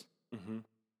Bitcoins.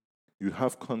 You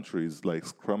have countries like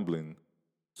scrambling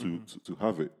to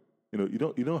have it.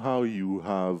 You know how you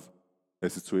have a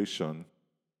situation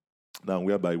now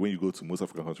whereby when you go to most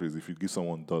African countries, if you give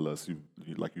someone dollars, you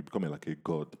become like a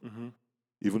god.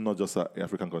 Even not just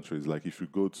African countries, like if you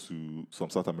go to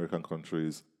some South American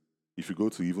countries, if you go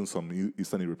to even some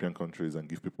Eastern European countries and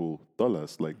give people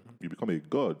dollars, like you become a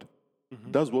god.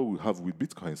 That's what we have with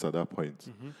Bitcoins at that point.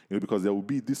 Because there will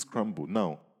be this scramble.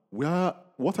 Now,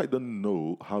 what I don't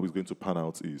know how it's going to pan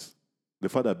out is the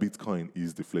fact that Bitcoin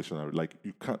is deflationary. Like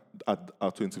you can't,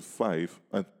 at 25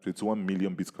 and 21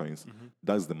 million Bitcoins,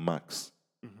 that's the max.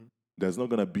 There's not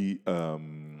going to be a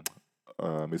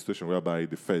situation whereby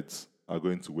the Feds are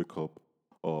going to wake up,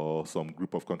 or some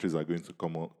group of countries are going to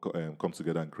come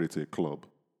together and create a club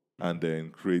and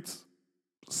then create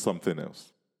something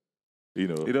else. You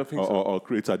don't think or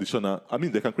create additional. I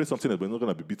mean, they can create something else, but it's not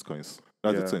going to be Bitcoins.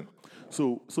 That's the thing.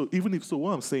 So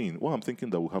what I'm thinking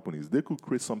that will happen is they could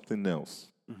create something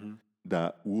else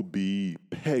that will be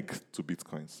pegged to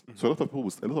Bitcoins. So a lot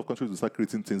of countries will start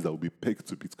creating things that will be pegged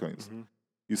to Bitcoins.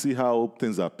 You see how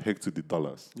things are pegged to the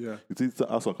dollars. Yeah. You see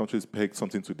how some countries peg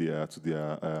something to their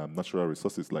natural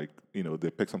resources, like they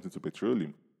peg something to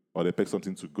petroleum, or they peg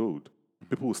something to gold.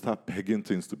 People will start pegging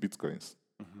things to Bitcoins.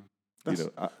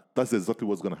 That's exactly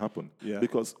what's going to happen. Yeah.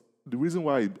 Because the reason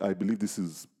why I believe this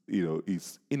is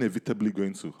inevitably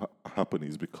going to happen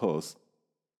is because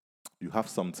you have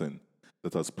something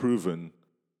that has proven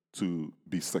to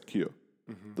be secure,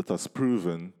 that has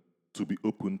proven to be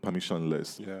open,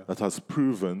 permissionless, that has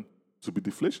proven to be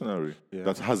deflationary,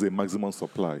 that has a maximum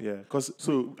supply. Yeah,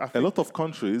 so a lot of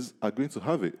countries are going to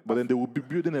have it, but then they will be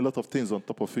building a lot of things on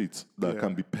top of it that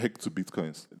can be pegged to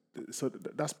Bitcoins. So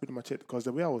that's pretty much it. Because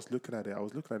the way I was looking at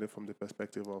it from the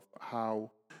perspective of how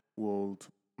would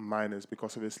miners,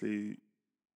 because obviously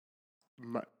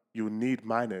you need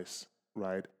miners,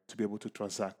 right, to be able to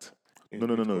transact. No.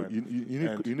 You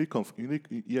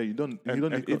don't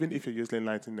need. Even if you're using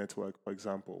Lightning Network, for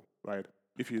example, right?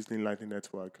 If you're using Lightning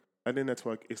Network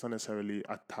is not necessarily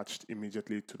attached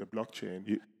immediately to the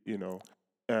blockchain.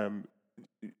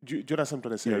 Do you understand what I'm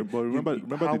trying to say? Yeah, but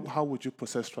remember how would you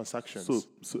process transactions?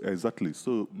 So exactly.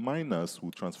 So miners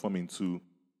will transform into,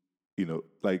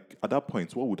 like at that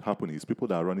point, what would happen is people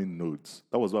that are running nodes.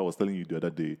 That was what I was telling you the other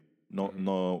day. Not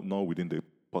within the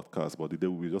podcast, but the day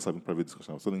we were just having private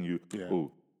discussion. I was telling you,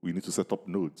 oh, we need to set up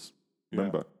nodes.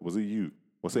 Remember, was it you?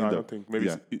 Was saying I that? don't think. Maybe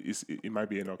it might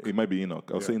be Enoch. It might be Enoch.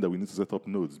 I was saying that we need to set up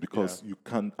nodes because you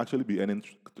can actually be earning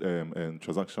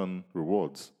transaction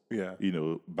rewards. Yeah.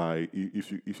 By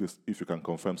if you can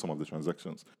confirm some of the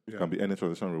transactions, you can be earning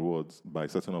transaction rewards by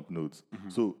setting up nodes.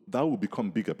 So that will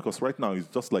become bigger because right now it's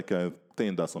just like a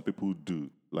thing that some people do.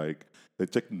 Like they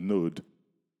check node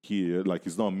here, like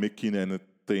it's not making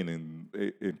anything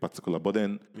in particular. But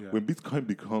then when Bitcoin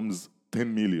becomes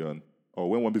 10 million, or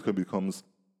when one Bitcoin becomes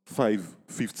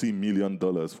 $50 million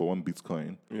for one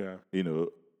Bitcoin,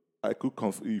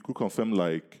 you could confirm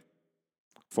like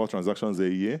 4 transactions a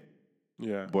year.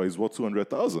 Yeah. But it's worth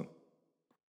 200,000.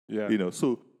 Yeah.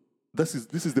 So this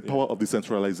is the power of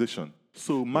decentralization.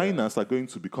 So miners are going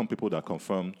to become people that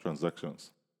confirm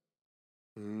transactions.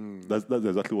 That's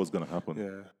exactly what's going to happen.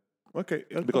 Yeah. Okay.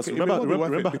 Because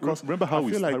remember how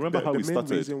we started. The main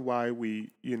reason why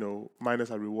we,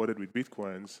 miners are rewarded with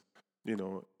Bitcoins,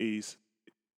 is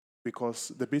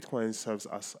because the Bitcoin serves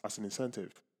as an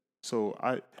incentive. So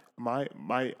I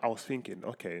was thinking,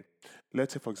 okay,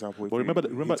 let's say for example, if remember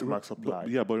max supply.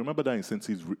 But remember that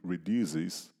incentive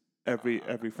reduces every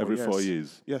 4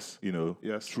 years. Yes.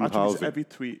 Yes. Through halving. Every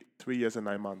 3 years and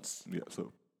 9 months. Yeah.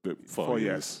 So 4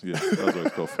 years. Yeah. That's what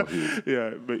it's called, 4 years.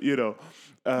 Yeah, but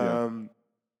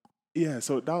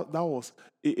so that was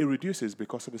it reduces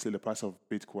because obviously the price of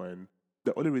Bitcoin.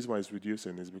 The only reason why it's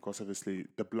reducing is because obviously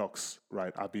the blocks,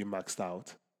 right, are being maxed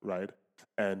out, right?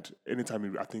 And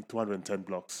anytime I think 210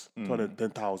 blocks,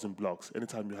 210,000 blocks,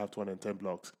 anytime you have 210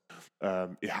 blocks,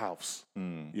 it halves.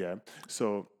 Yeah.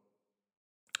 So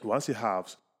once it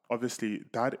halves, obviously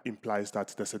that implies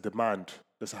that there's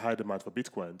a high demand for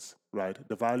Bitcoins, right?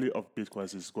 The value of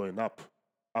Bitcoins is going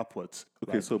upwards.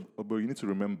 Okay, right? But you need to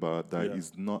remember that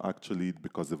it's not actually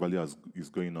because the value is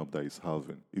going up that it's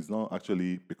halving. It's not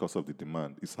actually because of the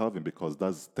demand. It's halving because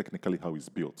that's technically how it's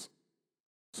built.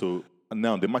 So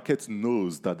now the market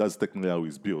knows that that's technically how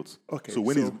it's built. Okay. So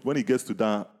when it gets to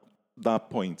that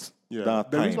point, the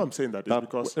reason I'm saying that is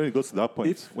because when it goes to that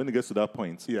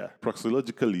point,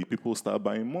 praxeologically people start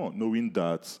buying more, knowing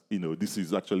that this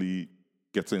is actually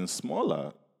getting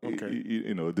smaller. Okay.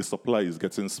 The supply is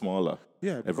getting smaller.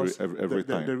 Yeah, every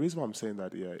time. The reason why I'm saying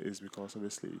that is because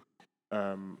obviously,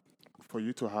 for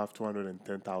you to have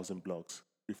 210,000 blocks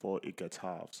before it gets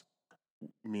halved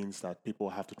means that people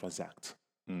have to transact.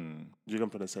 Do you know what I'm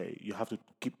trying to say?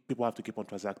 People have to keep on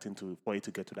transacting for it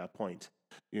to get to that point.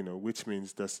 Which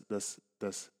means there's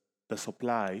the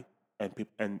supply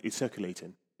and it's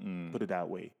circulating. Put it that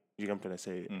way. You know what I'm trying to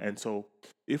say? And so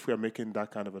if we are making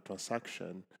that kind of a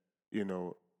transaction,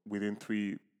 within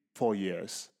 3-4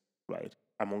 years, right,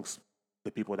 amongst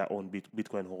the people that own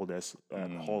Bitcoin holders,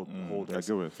 holders. I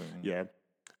get what you're saying. Yeah,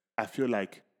 I feel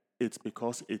like it's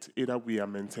because it's either we are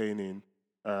maintaining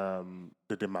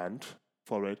the demand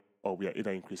for it, or we are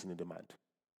either increasing the demand.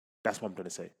 That's what I'm trying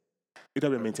to say. Either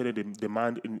we're maintaining the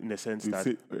demand in the sense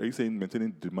that... Are you saying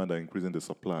maintaining demand and increasing the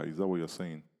supply? Is that what you're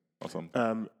saying? Or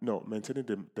something? No, maintaining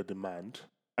the demand.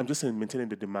 I'm just saying maintaining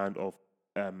the demand of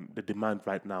the demand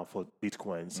right now for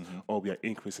Bitcoins, or we are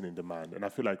increasing in demand. And I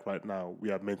feel like right now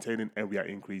we are maintaining and we are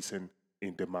increasing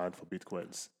in demand for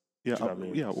Bitcoins. Yeah,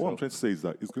 what I'm trying to say is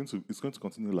that it's going to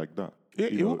continue like that. Yeah,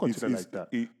 it will continue like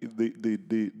that.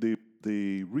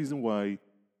 The reason why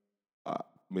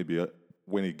maybe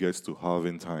when it gets to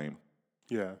halving time,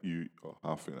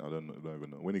 halving, I don't even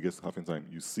know. When it gets to halving time,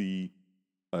 you see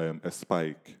a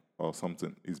spike or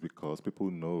something, is because people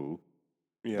know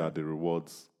that the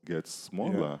rewards get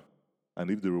smaller, and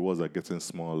if the rewards are getting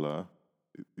smaller,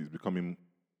 it's becoming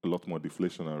a lot more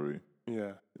deflationary.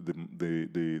 Yeah,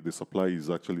 the supply is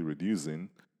actually reducing,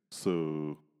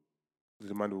 so the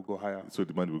demand will go higher.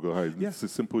 It's a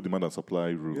simple demand and supply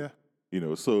rule. Yeah.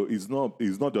 So it's not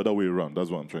the other way around. That's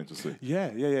what I'm trying to say. Yeah.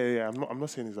 I'm not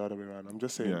saying it's the other way around. I'm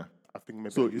just saying. Yeah. I think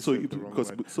maybe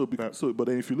but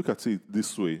then if you look at it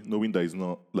this way, knowing that it's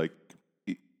not like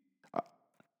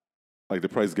the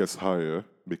price gets higher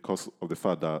because of the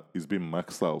fact that it's being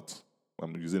maxed out.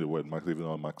 I'm using the word maxed, even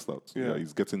though maxed out. Yeah,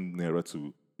 it's getting nearer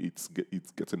to it's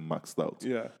getting maxed out.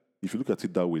 Yeah. If you look at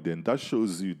it that way, then that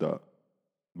shows you that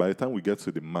by the time we get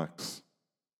to the max,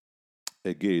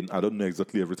 again, I don't know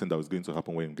exactly everything that was going to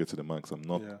happen when we get to the max. I'm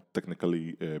not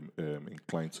technically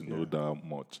inclined to know that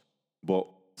much. But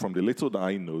from the little that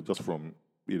I know, just from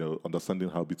understanding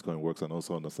how Bitcoin works and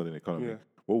also understanding the economy,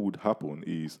 what would happen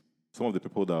is some of the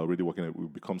people that are already working it will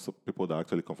become some people that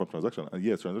actually confirm transaction. And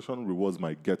yes, transaction rewards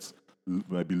might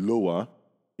be lower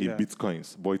in Yeah.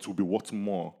 bitcoins, but it will be worth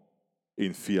more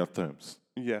in fiat terms.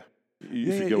 Yeah. If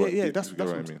you get what, if That's you get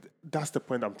what I mean. that's the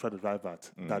point I'm trying to drive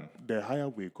at. That the higher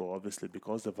we go, obviously,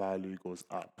 because the value goes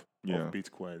up Yeah. of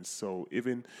bitcoins. So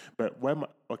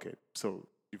so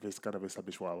you've kind of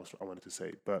established what I wanted to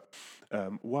say. But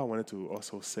what I wanted to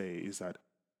also say is that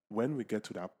when we get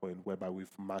to that point whereby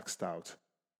we've maxed out,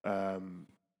 I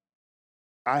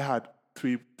had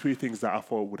three things that I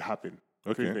thought would happen.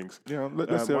 Okay. Three things. Yeah,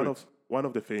 let's hear it. One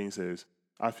of the things is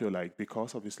I feel like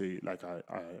because obviously, like I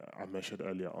mentioned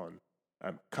earlier on,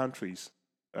 countries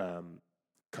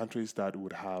that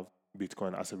would have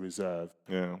Bitcoin as a reserve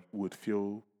Yeah. would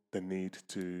feel the need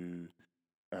to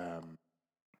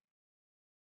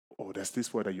there's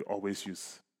this word that you always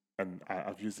use, and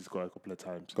I've used this word a couple of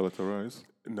times. Collateralize.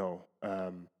 No.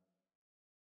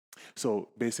 So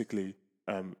basically,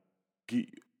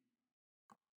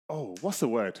 what's the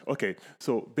word? Okay,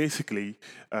 so basically,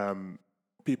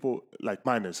 people like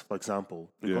miners, for example,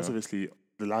 because obviously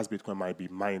the last Bitcoin might be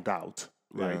mined out,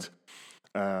 right?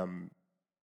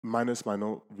 Miners might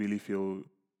not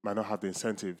have the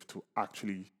incentive to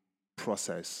actually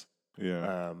process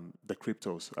the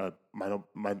cryptos.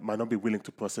 Might not be willing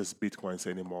to process Bitcoins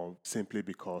anymore, simply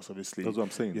because obviously that's what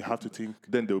I'm saying. You have to think.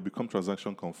 Then they will become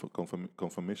transaction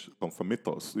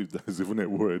confirmators, if there's even a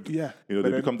word. Yeah,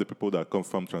 they become the people that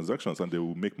confirm transactions, and they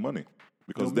will make money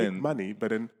because make money. But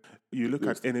then you look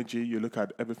at energy, you look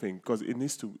at everything, because it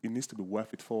needs to be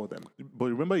worth it for them. But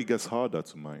remember, it gets harder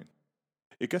to mine.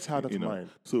 It gets harder to mine.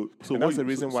 So and that's the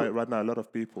reason why right now a lot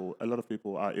of people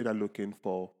are either looking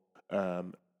for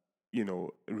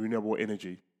renewable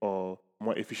energy or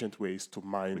more efficient ways to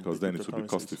mine, because then it will be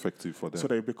cost effective for them. So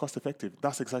they'll be cost effective.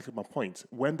 That's exactly my point.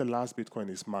 When the last Bitcoin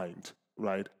is mined,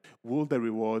 right, will the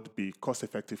reward be cost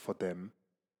effective for them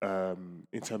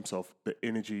in terms of the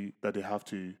energy that they have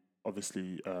to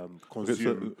obviously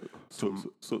consume? Okay,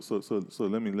 so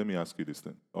let me ask you this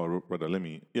then, or rather let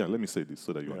me say this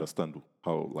so that you understand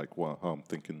how I'm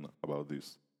thinking about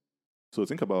this. So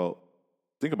think about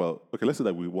okay, let's say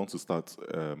that we want to start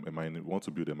we want to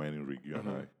build a mining rig, you and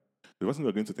I. The first thing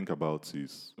we're going to think about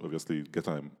is obviously get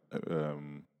a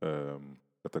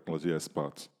technology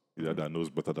expert that knows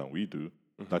better than we do.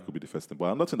 That could be the first thing. But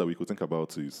another thing that we could think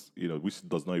about is, which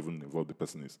does not even involve the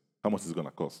person, is how much is it going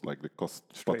to cost, like the cost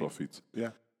part of it. Yeah.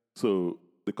 So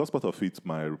the cost part of it,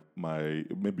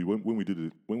 maybe when we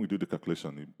do the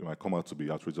calculation, it might come out to be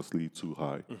outrageously too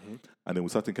high, and then we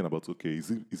start thinking about, okay,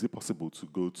 is it possible to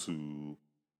go to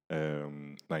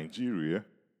Nigeria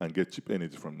and get cheap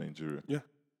energy from Nigeria? Yeah.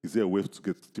 Is there a way to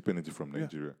get cheap energy from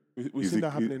Nigeria? We've seen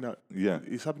that happening.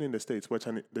 It's happening in the States where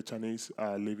the Chinese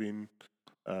are leaving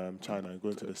China and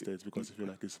going to the States because they feel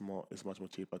like it's much more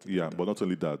cheaper. But not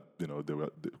only that,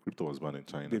 the crypto was banned in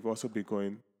China. They've also been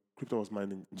going. Crypto was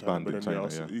banned in China,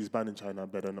 it's banned in China.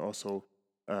 But then also,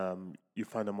 you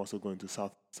find them also going to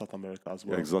South America as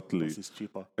well. Exactly. Because it's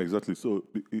cheaper. Exactly. So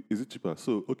is it cheaper?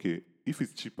 So okay, if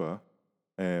it's cheaper,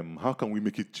 how can we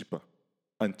make it cheaper?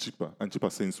 And cheaper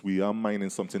since we are mining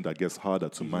something that gets harder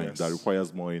to mine, that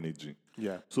requires more energy.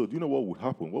 Yeah. So do you know what would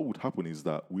happen? What would happen is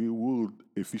that we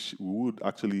would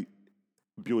actually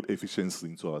build efficiency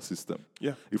into our system.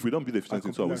 Yeah. If we don't build efficiency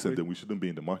into our system, then we shouldn't be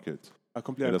in the market. I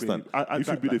completely understand. If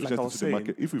you build efficiency into the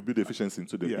market, if we build efficiency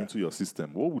into your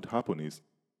system, what would happen is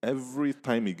every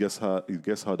time it gets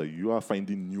harder, you are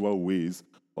finding newer ways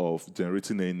of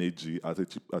generating energy at a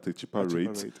cheaper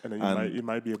rate, and then you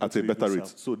might be able at to a better rate.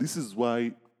 So this is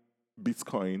why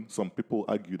Bitcoin, some people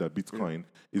argue that Bitcoin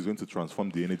is going to transform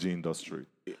the energy industry.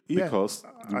 Because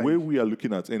the way we are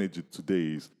looking at energy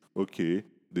today is, okay,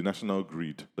 the national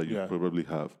grid that you probably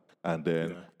have, and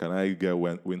then can I get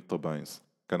wind turbines?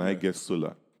 Can I get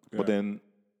solar? But then,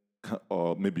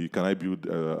 or maybe can I build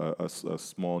a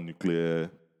small nuclear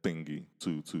thingy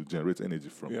to generate energy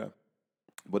from? Yeah.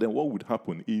 But then what would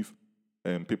happen if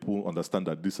people understand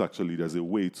that there's a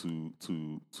way to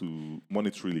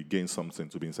monetarily gain something,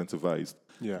 to be incentivized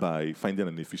by finding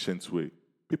an efficient way?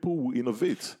 People will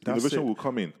innovate. Innovation will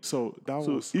come in. So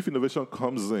if innovation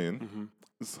comes in,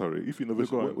 if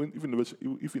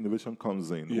innovation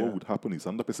comes in, what would happen is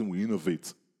another person will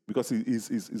innovate because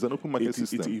it's an open market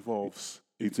system. It evolves.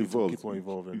 It evolves. Keep on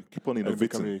evolving. You keep on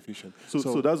innovating. And efficient.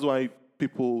 So that's why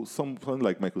people, someone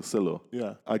like Michael Saylor,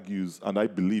 argues, and I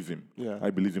believe him. Yeah. I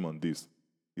believe him on this.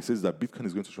 He says that Bitcoin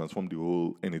is going to transform the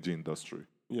whole energy industry.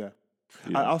 Yeah.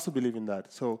 I also believe in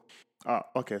that. So,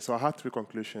 so I had three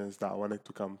conclusions that I wanted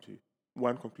to come to.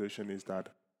 One conclusion is that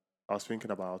I was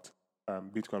thinking about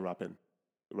Bitcoin wrapping.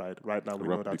 right? Right now, we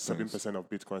Wrap know that Bitcoins. 7% of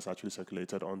Bitcoin is actually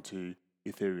circulated onto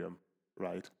Ethereum,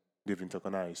 right? They've been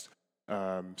tokenized.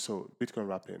 So Bitcoin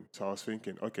wrapping. So I was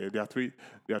thinking, okay, there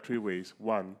are three ways.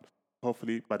 One,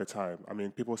 hopefully by the time, I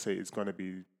mean, people say it's going to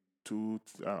be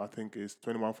I think it's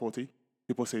 2140.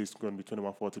 People say it's going to be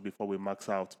 2140 before we max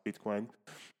out Bitcoin.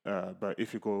 But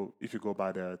if you go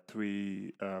by the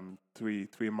 3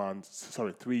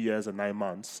 years and 9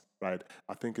 months, right?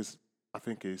 I think it's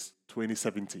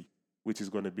 2070, which is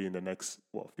going to be in the next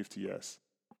 50 years.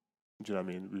 Do you know what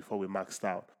I mean? Before we maxed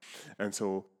out, and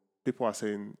so people are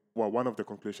saying, well, one of the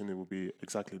conclusions it will be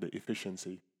exactly the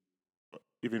efficiency.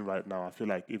 Even right now, I feel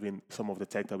like even some of the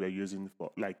tech that we're using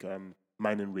for like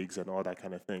mining rigs and all that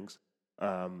kind of things,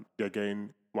 they're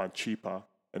getting cheaper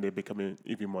and they're becoming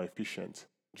even more efficient.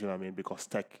 Do you know what I mean? Because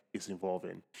tech is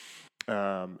evolving.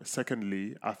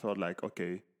 Secondly, I felt like,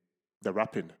 okay, the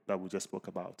wrapping that we just spoke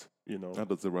about, How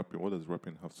does the wrapping? What does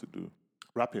wrapping have to do?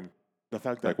 Wrapping. The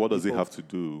fact that Like, what does it have to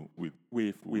do with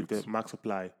the max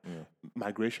supply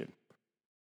migration,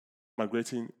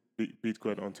 migrating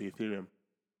Bitcoin onto Ethereum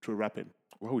through wrapping?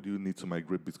 Why would you need to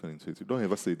migrate Bitcoin into it? Don't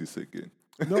ever say this again.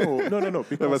 No.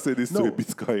 Never say this to a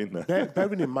Bitcoiner.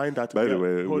 Bearing in mind that, by the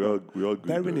way, we all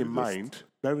bearing in mind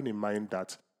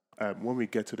that when we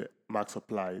get to the max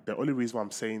supply, the only reason why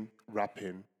I'm saying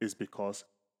wrapping is because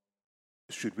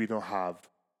should we not have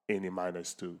any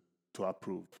miners to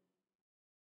approve?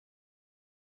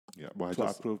 Yeah, but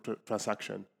approve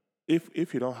transaction.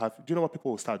 If you don't have, do you know what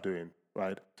people will start doing,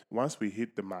 right? Once we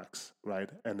hit the max, right,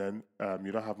 and then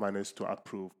you don't have miners to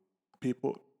approve,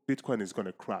 Bitcoin is going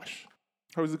to crash.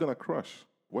 How is it going to crash?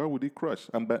 Why would it crash?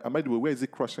 And by the way, where is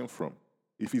it crashing from?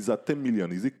 If it's at 10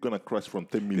 million, is it going to crash from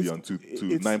 10 million to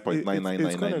 9.99999?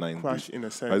 It's going to crash in a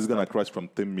sense. Or is it going to crash from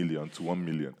 10 million to 1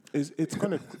 million? It's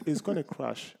going to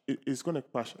crash. It's going to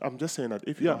crash. I'm just saying that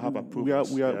if you don't have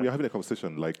approvals. We are having a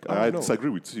conversation. Like, I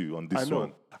disagree with you on this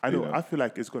one. I know. I feel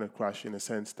like it's going to crash in a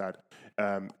sense that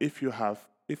if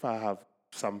I have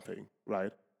something,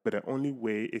 right, but the only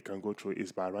way it can go through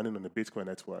is by running on the Bitcoin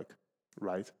network,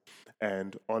 right?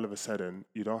 And all of a sudden,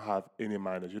 you don't have any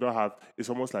miners. You don't have. It's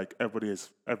almost like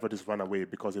everybody's run away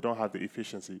because they don't have the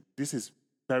efficiency. This is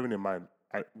bearing in mind.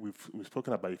 We've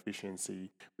spoken about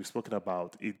efficiency. We've spoken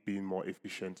about it being more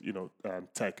efficient.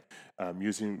 Tech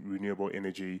using renewable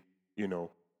energy.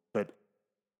 But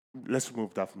let's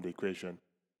remove that from the equation.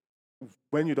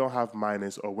 When you don't have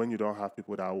miners or when you don't have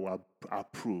people that will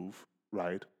approve,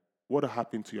 right? What will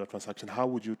happen to your transaction? How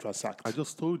would you transact? I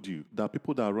just told you that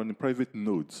people that are running private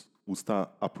nodes will start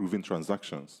approving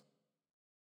transactions.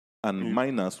 And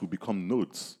miners will become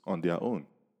nodes on their own.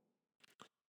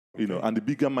 Okay. And the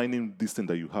bigger mining distance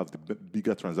that you have, the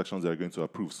bigger transactions they are going to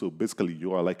approve. So basically,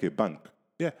 you are like a bank.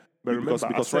 Yeah, but remember,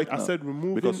 I said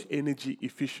removing energy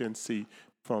efficiency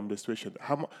from the situation.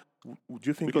 How much do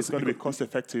you think it's going to be cost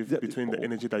effective between the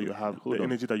energy that you have,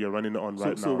 energy that you're running on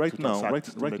right now? So right now,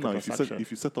 if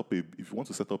you want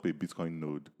to set up a Bitcoin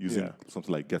node using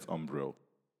something like GetUmbrel,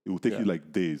 it will take you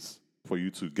like days for you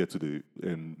to get to the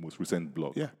most recent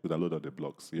block, to download all the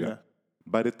blocks. Yeah.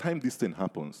 By the time this thing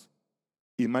happens,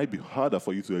 it might be harder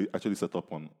for you to actually set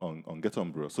up on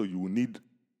GetUmbrel. So you will need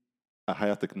a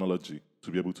higher technology to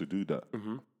be able to do that.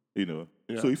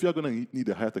 Mm-hmm. So if you're going to need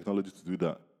a higher technology to do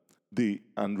that,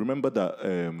 and remember that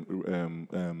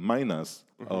miners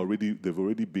they've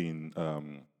already been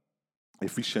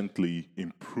efficiently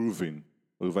improving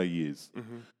over years.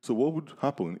 Mm-hmm. So what would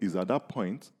happen is at that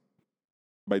point,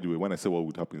 by the way, when I say what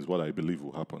would happen is what I believe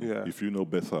will happen. Yeah. If you know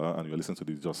better and you're listening to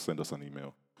this, just send us an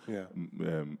email. Yeah.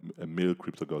 Mail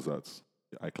cryptogods at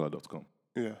icloud.com.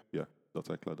 Yeah. Yeah.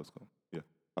 .icloud.com. Yeah.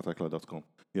 At icloud.com.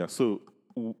 Yeah. So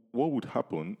what would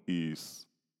happen is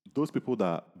those people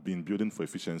that have been building for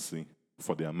efficiency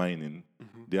for their mining,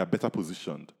 they are better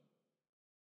positioned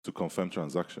to confirm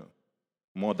transaction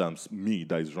more than me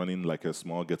that is running like a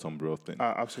small GetUmbrel thing.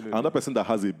 Absolutely. Another person that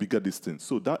has a bigger distance.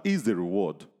 So that is the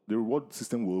reward. The reward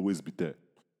system will always be there.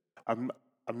 I'm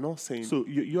not saying... So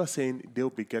you are saying they'll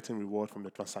be getting reward from the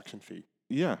transaction fee?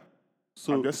 Yeah.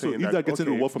 So if they're getting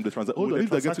reward from the transaction... If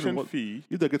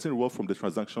they're getting reward from the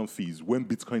transaction fees when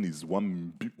Bitcoin is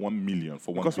 1 million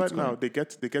for one Bitcoin... Because right now, they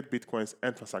get Bitcoins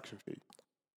and transaction fee.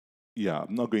 Yeah,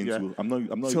 I'm not going to... I'm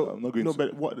not going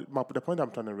to... But the point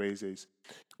I'm trying to raise is,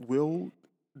 will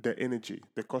the energy,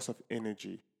 the cost of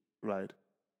energy, right,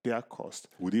 their cost...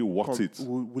 Will it worth it?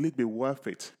 Will it be worth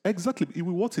it? Exactly, it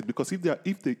will worth it because if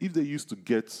they used to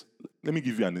get... Let me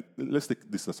give you let's take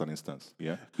this as an instance.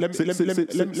 Yeah. Let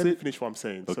me finish what I'm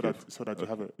saying, okay, so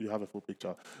that you have a full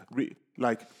picture.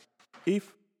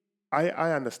 If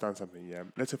I understand something, yeah.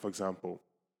 Let's say, for example,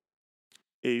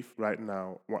 if right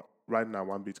now 1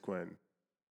 Bitcoin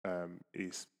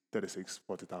is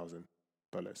 $40,000.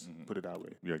 Put it that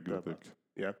way. Yeah, give or take.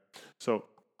 Yeah. So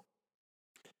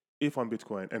if one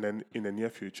Bitcoin, and then in the near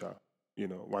future,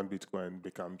 one Bitcoin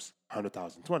becomes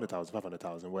 100,000, 200,000,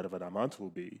 500,000, whatever the amount will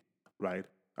be, right?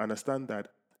 I understand that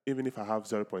even if I have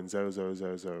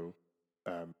 0.00005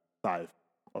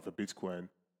 of a Bitcoin,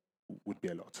 would be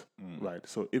a lot, right?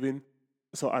 So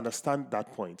I understand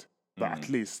that point, but at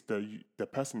least the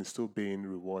person is still being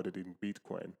rewarded in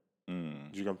Bitcoin. Do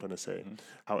you get what I'm trying to say?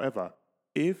 However,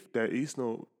 if there is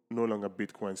no longer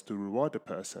Bitcoins to reward the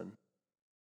person,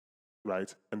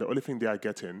 right, and the only thing they are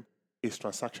getting is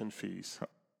transaction fees.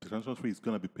 The transaction fee is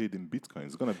going to be paid in Bitcoin.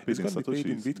 It's going to be paid in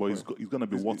Satoshis, but it's going to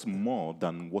be worth more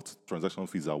than what transaction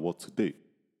fees are worth today.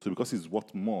 So because it's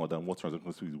worth more than what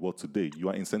transaction fees is worth today, you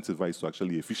are incentivized to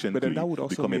actually efficiently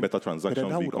become a better transaction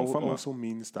fee confirmer. But that would also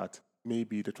means that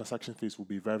maybe the transaction fees will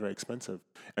be very, very expensive.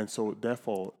 And so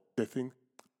therefore, the thing...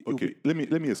 Okay, let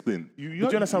me explain. Do you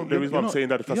understand the reason I'm saying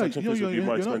that the transaction fees will be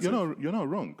more expensive? You're not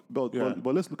wrong. But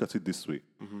let's look at it this way.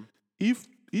 Mm-hmm. If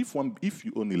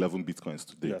you own 11 Bitcoins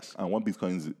today, and one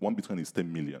Bitcoin is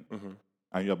 10 million,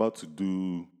 and you're about to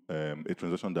do a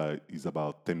transaction that is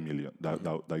about 10 million, that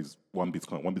is one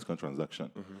Bitcoin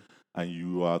transaction, and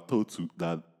you are told to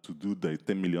do the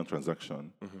 10 million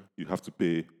transaction, you have to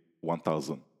pay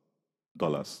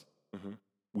 $1,000.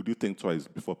 Would you think twice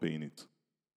before paying it?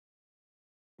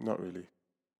 Not really.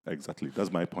 Exactly,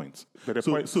 that's my point. But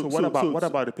what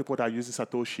about the people that are using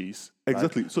Satoshis?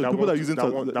 Exactly. Right? So people that are using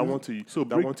that want to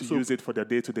use it for their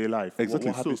day-to-day life. Exactly.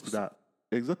 What happens to that?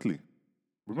 Exactly.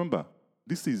 Remember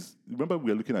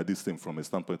we are looking at this thing from a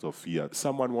standpoint of fiat.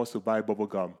 Someone wants to buy bubble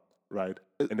gum, right?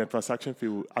 And the transaction fee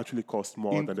will actually cost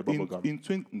more than the bubble gum.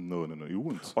 No, it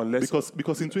won't.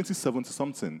 Because in 2070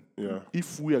 something, remember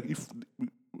we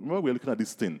are looking at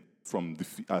this thing from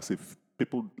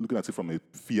people looking at it from a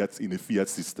fiat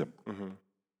system.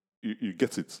 You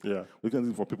get it? Yeah. Looking at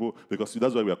it for people, because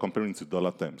that's why we are comparing to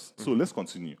dollar terms. So let's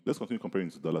continue. Let's continue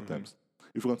comparing to dollar terms.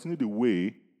 If we continue the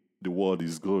way the world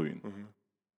is going,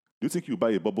 do you think you buy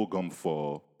a bubble gum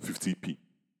for 50p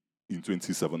in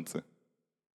 2070?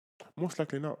 Most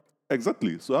likely not.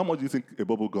 Exactly. So how much do you think a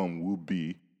bubble gum will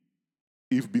be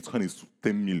if Bitcoin is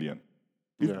 10 million?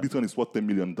 If Bitcoin is worth $10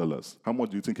 million, how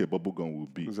much do you think a bubble gum will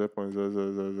be?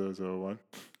 0.00001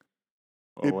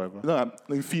 or whatever. No,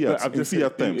 in fiat. In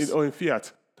fiat terms. In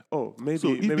fiat. Oh, maybe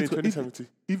in 2070.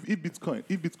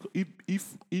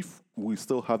 If we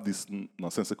still have this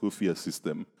nonsensical fiat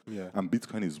system, and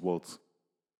Bitcoin is worth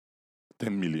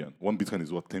 10 million, one Bitcoin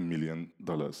is worth $10 million.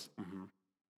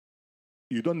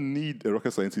 You don't need a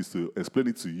rocket scientist to explain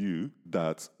it to you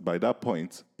that by that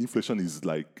point, inflation is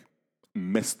like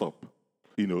messed up,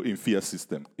 in fiat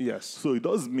system. Yes. So it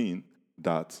does mean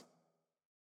that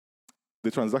the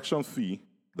transaction fee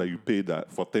that you pay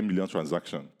that for 10 million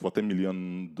transaction, for $10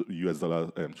 million US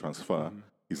dollar transfer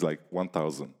is like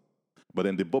 1,000. But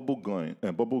then the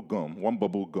one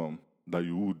bubble gum that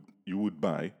you would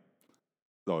buy,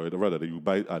 or rather that you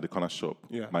buy at the corner shop,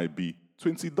 might be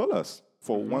 $20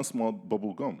 for one small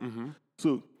bubble gum.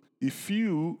 So if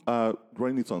you are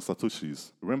running it on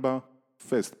Satoshis, remember,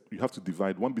 first you have to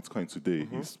divide one Bitcoin today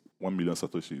is 1 million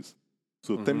Satoshis.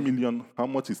 So 10 million, how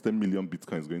much is 10 million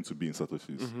Bitcoins going to be in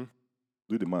Satoshis?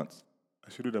 Do the maths.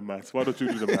 I should do the maths. Why don't you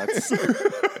do the maths?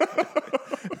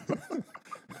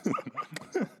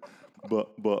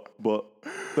 but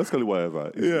let's call it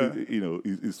whatever.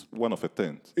 It's one of a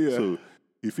tenth. Yeah. So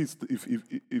if it's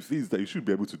that, you should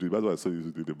be able to do it. That's why I said you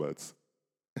to do the maths.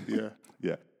 Yeah.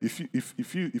 Yeah.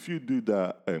 If you do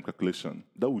that calculation,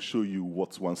 that will show you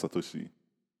what one Satoshi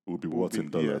will be worth in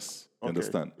dollars. Yes. You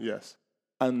understand? Yes.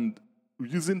 And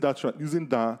using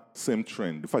that same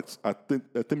trend, in fact, at 10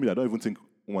 million, I don't even think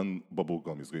one bubble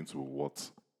gum is going to be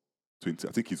worth 20.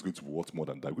 I think it's going to be worth more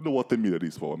than that. We know what 10 million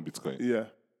is for one Bitcoin. Yeah.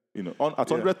 At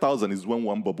 100,000 is when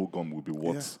one bubble gum will be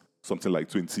worth something like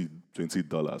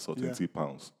 $20 or 20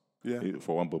 pounds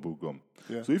for one bubble gum.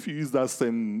 Yeah. So if you use that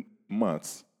same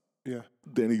maths,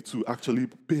 then it will actually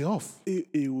pay off.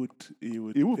 It would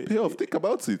pay off. Think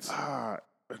about it.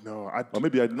 No, or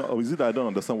maybe I don't know. Or is it that I don't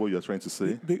understand what you're trying to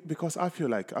say? Because I feel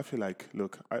like,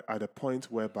 look, at a point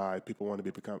whereby people want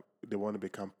to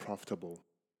become profitable.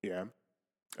 Yeah.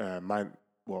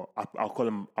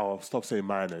 I'll stop saying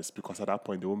miners, because at that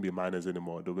point they won't be miners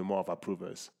anymore. They'll be more of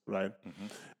approvers, right?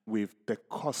 With the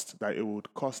cost that it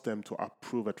would cost them to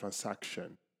approve a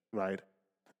transaction, right?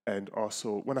 And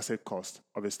also, when I say cost,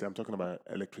 obviously I'm talking about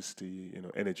electricity,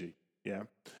 energy. Yeah.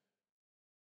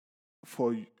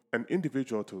 For an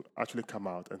individual to actually come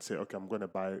out and say, okay, I'm going to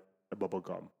buy a bubble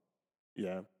gum,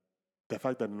 the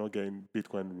fact that they're not getting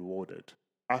Bitcoin rewarded,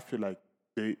 I feel like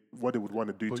what they would want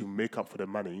to do to make up for the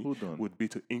money Hold on. would be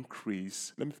to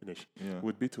increase. Let me finish. Yeah.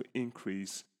 Would be to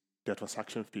increase their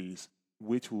transaction fees,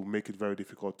 which will make it very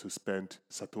difficult to spend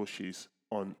satoshis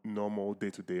on normal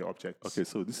day-to-day objects. Okay,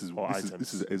 so this is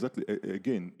exactly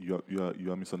again you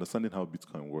are misunderstanding how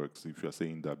Bitcoin works if you are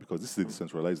saying that, because this is a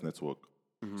decentralized network.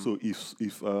 So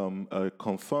if a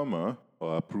confirmer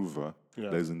or approver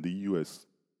that is in the US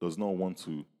does not want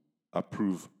to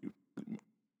approve,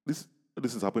 this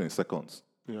is happening in seconds.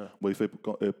 Yeah. But if a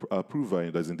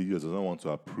approver that is in the US does not want to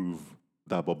approve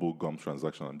that bubble gum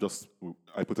transaction, and just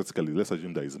hypothetically, let's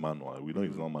assume that it's manual. We know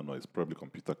it's not manual; it's probably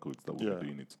computer codes that will be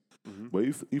doing it. But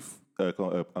if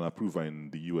an approver in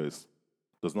the US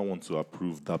does not want to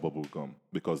approve that bubble gum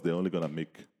because they're only going to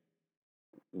make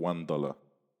 $1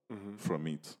 from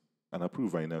it, an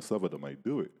approver in El Salvador might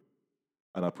do it.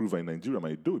 An approver in Nigeria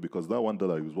might do it because that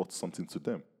 $1 is worth something to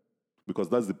them. Because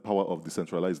that's the power of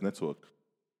decentralized network.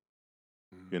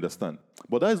 You understand?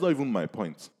 But that is not even my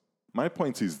point. My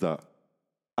point is that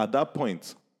at that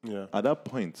point,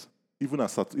 even on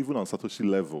Satoshi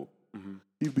level,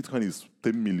 if Bitcoin is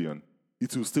 10 million,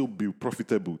 it will still be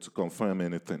profitable to confirm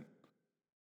anything.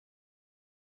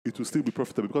 It will still be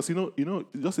profitable because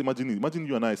just imagine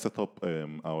you and I set up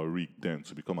our rig then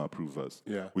to become approvers.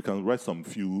 Yeah. We can write some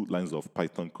few lines of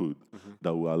Python code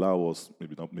that will allow us,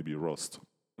 maybe Rust,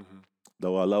 that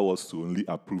will allow us to only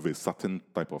approve a certain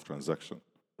type of transaction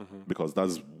because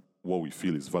that's what we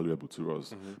feel is valuable to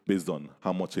us based on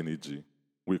how much energy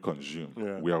we consume,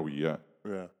 where we are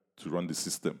to run the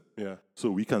system. Yeah. So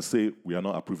we can say we are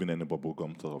not approving any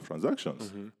bubblegum type of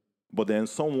transactions. But then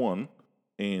someone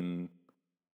in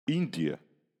India,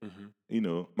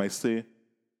 might say,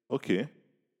 okay,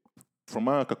 from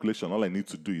my calculation, all I need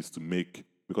to do is to make,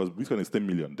 because Bitcoin is 10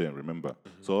 million then, remember?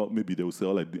 So maybe they will say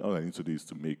all I need to do is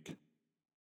to make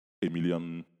 $1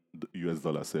 million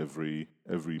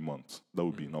every month. That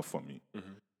would be enough for me.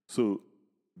 So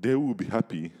they will be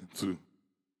happy to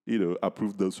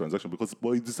approve those transactions because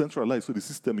it's decentralized, so the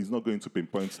system is not going to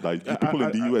pinpoint that people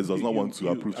in the US does not want to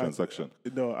approve transaction.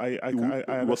 No, I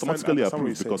will automatically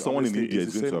approve because someone in India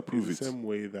is going to approve it. The same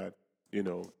way that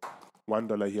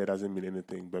 $1 here doesn't mean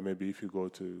anything, but maybe if you go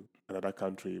to another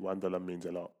country, $1 means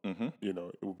a lot. It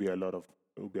will be a lot of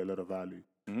value.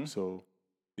 So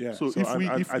yeah. So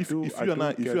if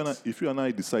you and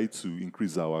I decide to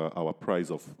increase our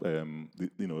price of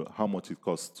how much it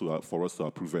costs for us to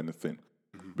approve anything,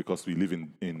 because we live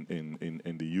in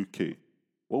the UK,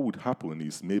 what would happen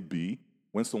is maybe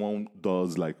when someone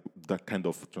does like that kind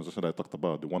of transaction that I talked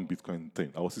about, the one Bitcoin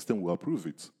thing, our system will approve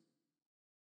it.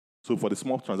 So for the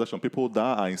small transaction, people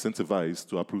that are incentivized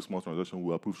to approve small transactions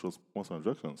will approve small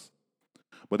transactions.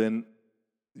 But then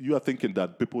you are thinking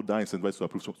that people that are incentivized to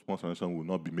approve small transactions will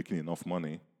not be making enough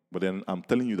money. But then I'm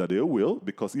telling you that they will,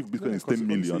 because if Bitcoin is 10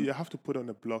 million, you have to put on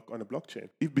a blockchain.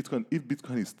 If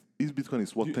Bitcoin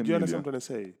is what 10 million, do you understand what I'm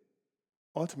trying to say?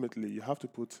 Ultimately, you have to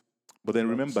put. But then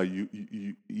remember,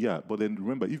 But then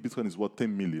remember, if Bitcoin is worth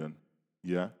 10 million,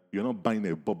 you're not buying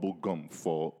a bubble gum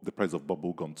for the price of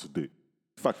bubble gum today.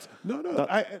 In fact,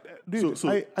 I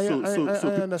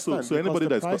understand. So anybody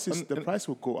the price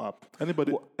will go up.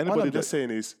 All I'm just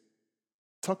saying is,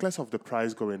 talk less of the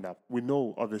price going up. We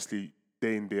know, obviously,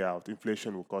 day in, day out,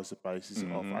 inflation will cause the prices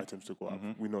of items to go up.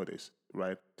 We know this,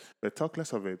 right? But talk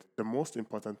less of it. The most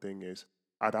important thing is,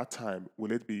 at that time,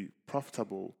 will it be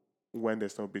profitable when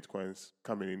there's no Bitcoins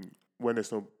coming in, when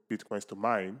there's no Bitcoins to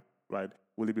mine, right?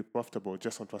 Will it be profitable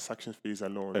just on transaction fees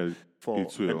alone for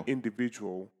an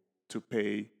individual to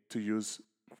pay to use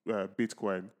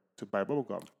Bitcoin to buy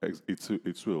bubblegum?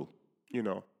 It will.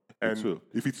 And it will.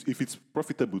 If it's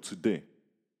profitable today,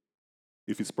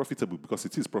 because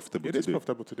it is profitable today. It is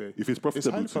profitable today. If it's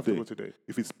profitable today.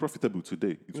 If it's profitable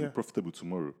today, it will be profitable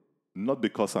tomorrow. Not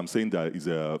because I'm saying that it's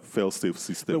a fail-safe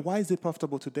system. But why is it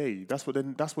profitable today? That's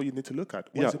what you need to look at.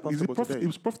 Why is it profitable today? It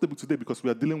was profitable today because we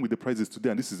are dealing with the prices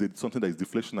today, and this is something that is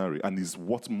deflationary and is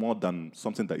worth more than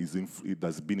something that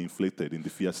that's been inflated in the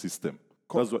fiat system.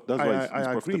 That's why it's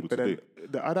profitable today.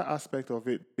 Then the other aspect of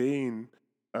it being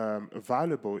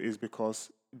valuable is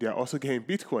because they are also getting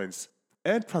Bitcoins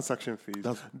and transaction fees.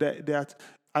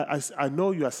 I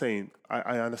know you are saying,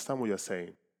 I understand what you're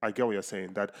saying. I get what you're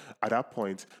saying, that at that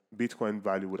point, Bitcoin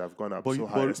value would have gone up so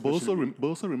high. But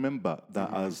also remember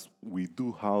that as we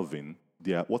do halving,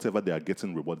 whatever they are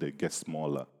getting reward, they get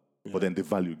smaller, but then the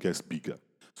value gets bigger.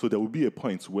 So there will be a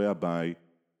point whereby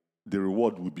the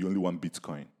reward will be only 1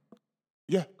 Bitcoin.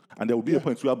 Yeah. And there will be a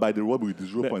point whereby the reward will be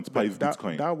 0.5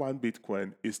 Bitcoin. That 1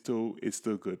 Bitcoin is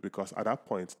still good, because at that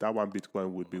point, that 1 Bitcoin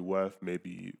would be worth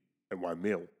maybe 1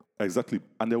 mil. Exactly.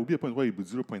 And there will be a point where it will be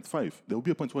 0.5. There will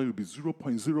be a point where it will be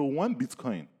 0.01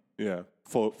 Bitcoin. Yeah.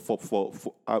 For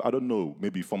I don't know,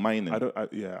 maybe for mining. I don't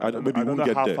maybe I it don't won't know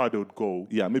get how there. far they would go.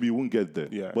 Yeah, maybe it won't get there.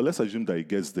 Yeah. But let's assume that it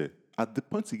gets there. At the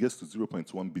point it gets to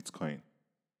 0.1 Bitcoin,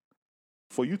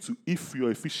 for you to, if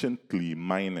you're efficiently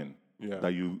mining, Yeah.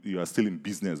 that you are still in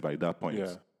business by that point.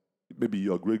 Yeah. Maybe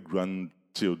your great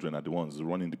grandchildren are the ones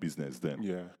running the business then.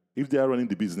 Yeah. If they are running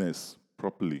the business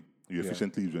properly, you're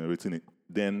efficiently generating it,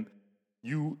 then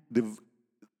the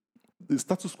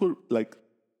status quo, like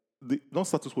the not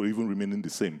status quo even remaining the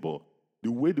same, but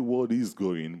the way the world is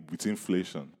going with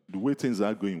inflation, the way things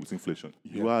are going with inflation,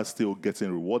 you are still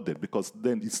getting rewarded, because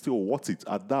then it's still worth it.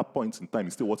 At that point in time,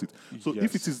 it's still worth it. So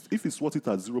if it's worth it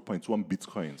at 0.1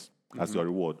 Bitcoins as your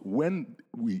reward, when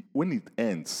it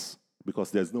ends,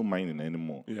 because there's no mining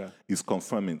anymore, it's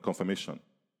confirmation.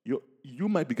 You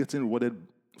might be getting rewarded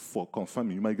for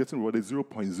confirming. You might be getting rewarded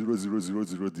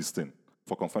 0.0000 this thing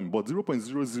for confirming, but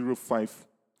 0.005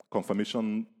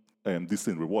 confirmation this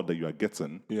thing reward that you are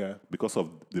getting, because of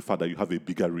the fact that you have a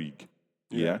bigger rig,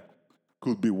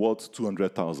 could be worth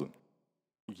 200,000.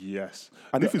 Yes.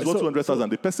 And if it's worth 200,000,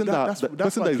 the person that is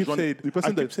running, the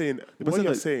person that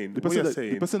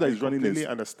is running completely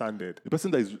understand it. The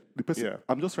person.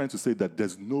 I'm just trying to say that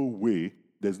there's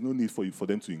no need for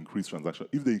them to increase transaction.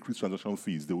 If they increase transaction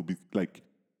fees, they will be like,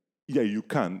 you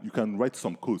can write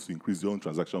some codes to increase your own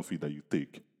transaction fee that you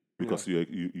take, because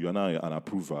you are now an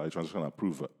approver, a transaction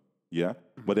approver. Yeah.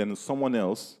 But then someone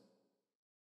else,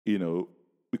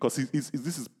 because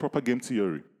this is proper game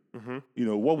theory.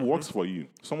 What works for you,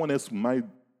 someone else might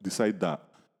decide that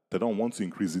they don't want to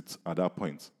increase it at that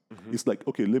point. It's like,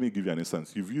 okay, let me give you an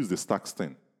instance. You've used the Stacks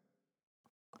 10.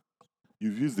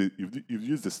 You've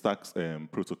used the Stacks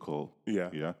protocol.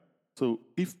 Yeah. So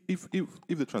if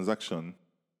the transaction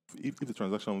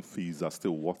fees are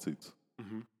still worth it,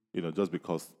 just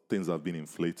because things have been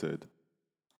inflated,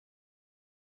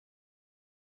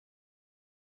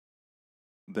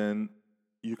 then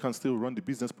you can still run the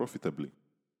business profitably.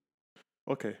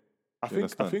 Okay. I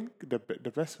think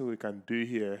the best thing we can do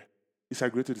here is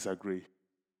agree to disagree.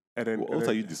 And then what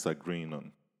are you disagreeing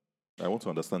on? I want to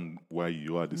understand why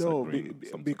you are disagreeing.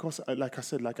 Because like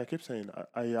I keep saying,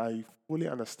 I fully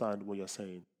understand what you're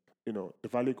saying. The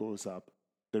value goes up,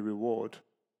 the reward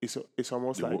is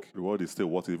almost like reward is still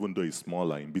worth it, even though it's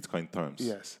smaller in Bitcoin terms.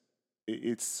 Yes.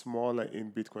 It's smaller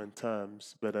in Bitcoin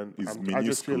terms, but then I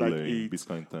just feel like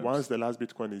Bitcoin terms. Once the last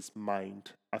Bitcoin is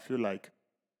mined, I feel like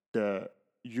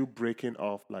you breaking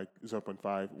off like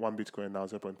 0.5, 1 Bitcoin now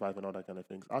 0.5 and all that kind of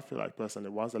things. I feel like personally,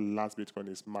 once the last Bitcoin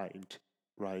is mined,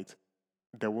 right,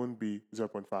 there won't be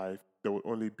 0.5. There will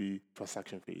only be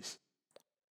transaction fees.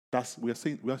 We're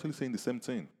actually saying the same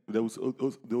thing. There will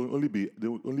only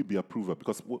be approval,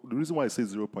 because the reason why I say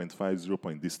 0.5, 0.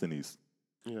 This thing is,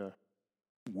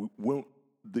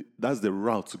 that's the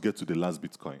route to get to the last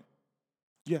Bitcoin.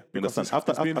 Yeah, you understand? I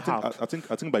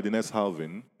think by the next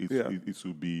halving, it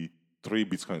will be 3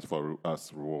 Bitcoins for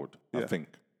us reward. I think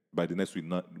by the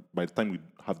time we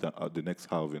have the next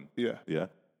halving. Yeah.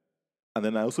 And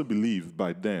then I also believe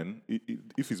by then,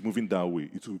 if it's moving that way,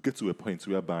 it will get to a point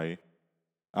whereby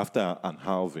after an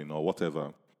halving or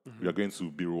whatever, we are going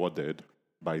to be rewarded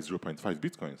by 0.5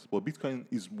 Bitcoins. But Bitcoin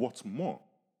is worth more.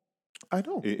 I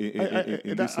know.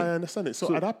 I understand it.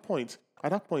 So at that point,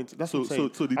 that's what I'm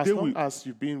saying. So as long as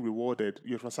you're being rewarded,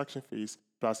 your transaction fees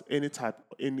plus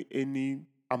any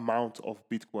amount of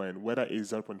Bitcoin, whether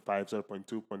it's 0.5,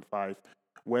 0.2, 0.5,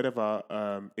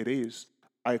 whatever it is,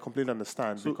 I completely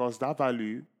understand, because that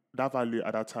value at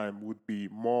that time would be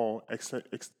more.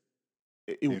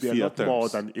 It would be a lot more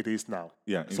than it is now.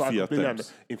 Yeah,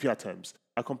 in fiat terms,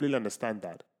 I completely understand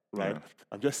that. Right,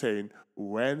 I'm just saying,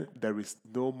 when there is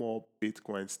no more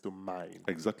Bitcoins to mine,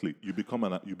 exactly, you become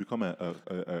an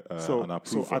approver. So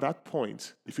at that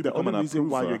point, the only reason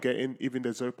why you're getting even the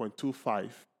 0.25,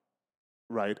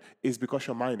 right, is because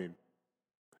you're mining,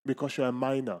 because you're a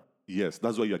miner. Yes,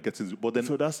 that's what you're getting. But then,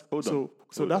 that's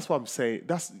what I'm saying.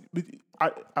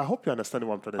 I hope you understand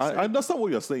what I'm trying to say. I understand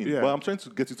what you're saying, but I'm trying to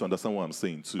get you to understand what I'm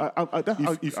saying too.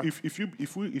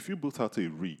 If you built out a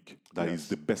rig that is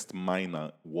the best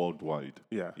miner worldwide,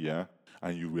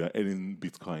 and you were earning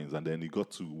Bitcoins, and then it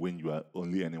got to when you are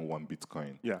only earning 1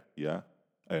 Bitcoin,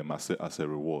 as a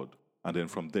reward, and then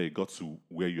from there it got to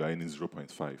where you are earning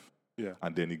 0.5,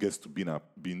 and then it gets to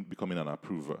becoming an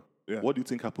approver. What do you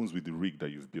think happens with the rig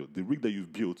that you've built? The rig that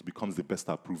you've built becomes the best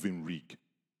approving rig.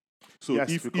 So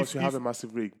because you have a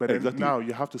massive rig, but then now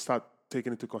you have to start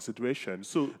taking into consideration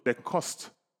the cost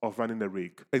of running the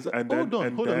rig. Exactly. And then,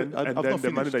 Hold on. and I've then not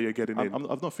the money finished. that you're getting in.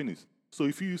 I've not finished. So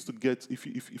if you used to get, if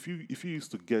you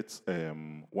used to get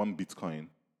 1 Bitcoin,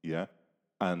 yeah,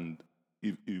 and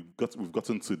we've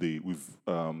gotten to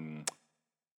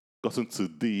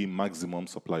the maximum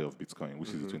supply of Bitcoin, which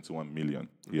is 21 million,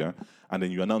 yeah, and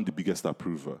then you are now the biggest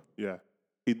approver. Yeah.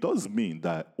 It does mean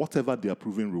that whatever the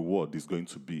approving reward is going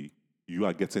to be, you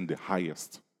are getting the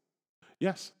highest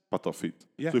Yes. part of it.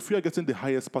 Yeah. So if you are getting the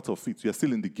highest part of it, you are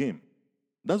still in the game.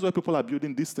 That's why people are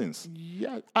building these things.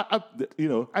 Yeah. You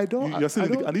know, I don't- You're still I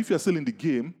in the, don't- and if you're still in the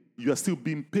game, you are still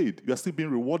being paid. You are still being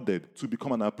rewarded to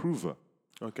become an approver.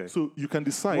 Okay. So you can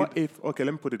decide. What if, okay,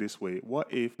 let me put it this way.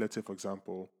 What if, let's say, for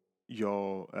example,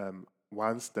 your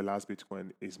once the last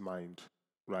Bitcoin is mined,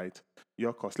 right?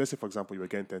 Your cost, let's say, for example, you were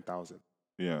getting 10,000.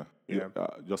 Yeah.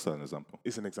 Just an example.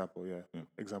 It's an example, yeah.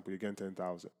 Example, you're getting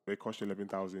 10,000. But it costs you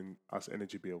 11,000 as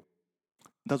energy bill.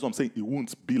 That's what I'm saying. It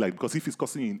won't be like, because if it's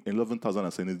costing you 11,000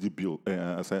 as an energy bill,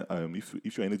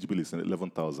 if your energy bill is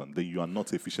 11,000, then you are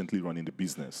not efficiently running the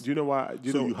business. Do you know why?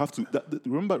 You have to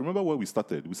remember where we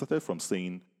started. We started from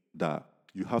saying that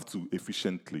you have to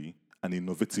efficiently and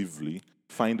innovatively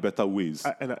find better ways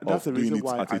that's of the reason doing it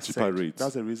why at a cheaper rate.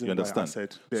 That's the reason you why I understand?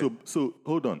 said So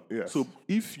hold on. Yes. So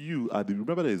if you are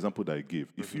remember the example that I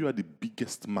gave, if you are the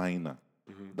biggest miner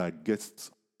that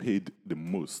gets paid the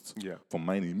most for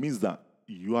mining, it means that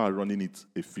you are running it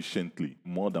efficiently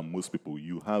more than most people.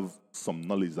 You have some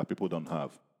knowledge that people don't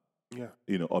have. Yeah.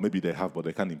 You know, or maybe they have, but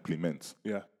they can't implement.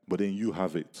 Yeah. But then you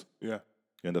have it. Yeah.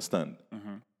 You understand?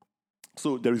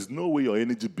 So there is no way your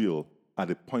energy bill at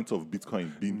the point of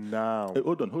Bitcoin being... Now.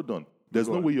 Hold on. There's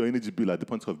no way your energy bill at the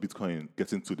point of Bitcoin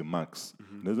getting to the max.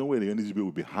 There's no way the energy bill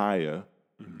will be higher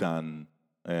than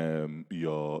than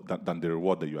the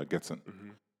reward that you are getting.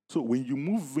 So when you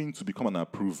move in to become an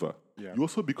approver, you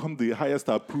also become the highest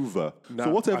approver. Now,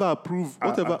 so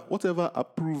whatever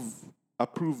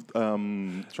approved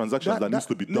transactions that needs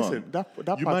to be done. Listen, that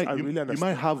part I really understand.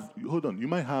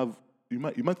 You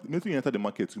might enter the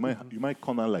market. You might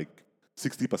corner like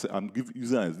 60%. I'm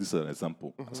using this as an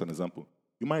example. As an example,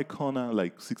 you might corner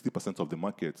like 60% of the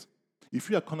market. If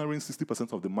you are cornering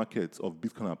 60% of the market of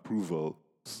Bitcoin approval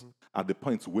at the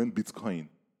point when Bitcoin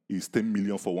is 10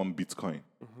 million for 1 Bitcoin,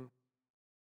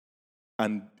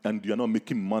 and you're not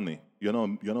making money, you're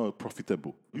not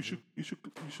profitable, you should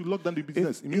lock down the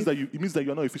business. It means that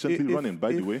you're not efficiently running.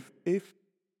 By the way,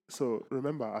 so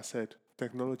remember, I said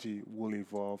technology will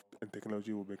evolve and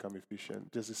technology will become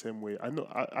efficient. Just the same way,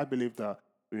 I believe that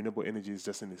renewable energy is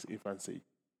just in its infancy.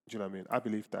 Do you know what I mean? I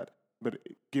believe that, but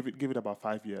give it about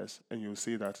 5 years, and you'll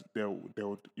see that you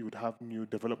would have new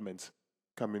developments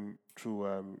coming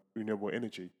through renewable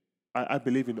energy. I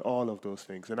believe in all of those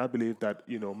things, and I believe that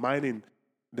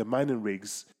the mining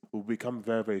rigs will become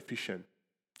very, very efficient.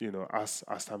 As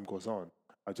time goes on.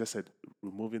 I just said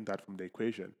removing that from the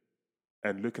equation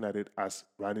and looking at it as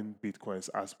running Bitcoins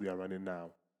as we are running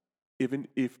now. Even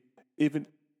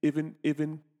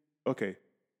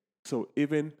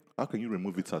how can you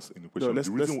remove it as an equation?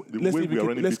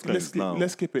 No,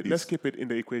 Let's keep it in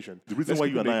the equation. The reason why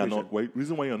you and I are not.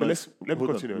 Reason why you and I. Let me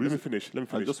continue. Let me finish.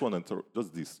 I just want to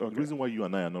just this. Okay. The reason why you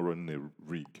and I are not running a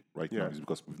rig right now is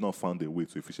because we've not found a way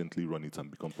to efficiently run it and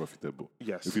become profitable.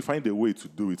 Yes. If we find a way to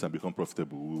do it and become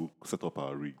profitable, we'll set up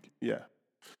our rig. Yeah.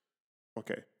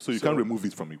 Okay. So you can't remove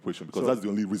it from the equation because that's the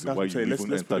only reason why you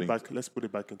even enter it. Let's put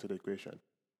it back into the equation,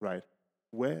 right?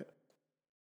 Where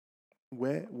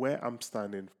I'm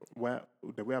standing,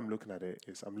 the way I'm looking at it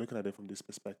is I'm looking at it from this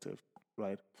perspective,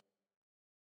 right?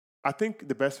 I think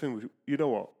the best thing,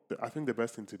 I think the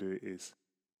best thing to do is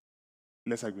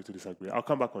let's agree to disagree. I'll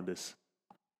come back on this.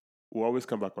 We'll always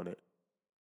come back on it.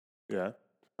 Yeah,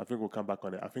 I think we'll come back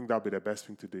on it. I think that'll be the best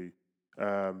thing to do,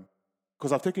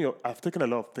 because I've taken a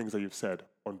lot of things that you've said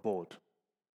on board,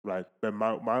 right? But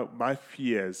my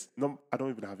fears, I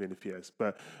don't even have any fears,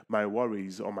 but my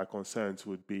worries or my concerns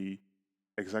would be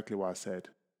exactly what I said.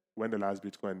 When the last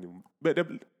Bitcoin, but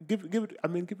give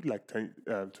it like 10,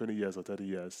 20 years or 30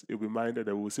 years, it'll be minded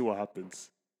that we'll see what happens.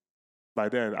 By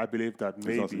then, I believe that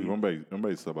maybe... Remember,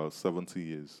 it's about 70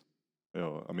 years.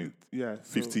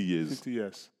 50 years. 50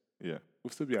 years. Yeah.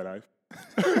 We'll still be alive.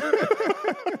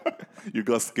 You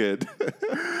got scared.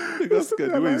 You got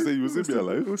scared. The way you say you will still be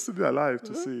alive. We'll still be alive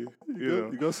to see.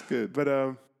 You got scared. But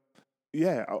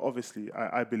obviously,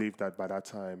 I believe that by that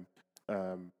time,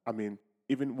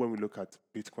 even when we look at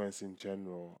Bitcoins in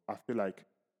general, I feel like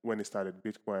when it started,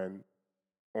 Bitcoin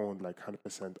owned like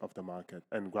 100% of the market,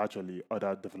 and gradually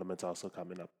other developments are also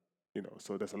coming up.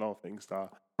 So there's a lot of things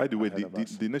that. By the way,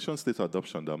 the nation-state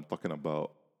adoption that I'm talking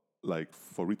about, like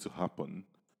for it to happen,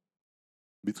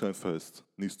 Bitcoin first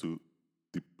needs to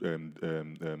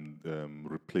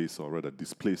replace or rather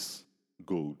displace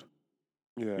gold.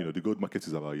 Yeah. You know, the gold market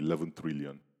is about 11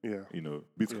 trillion. Yeah. You know,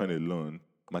 Bitcoin alone,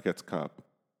 market cap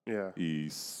Yeah.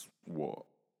 is what?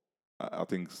 I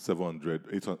think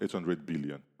 800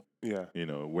 billion. Yeah. You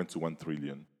know, went to 1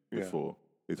 trillion Yeah. before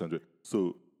 800.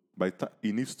 So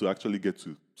it needs to actually get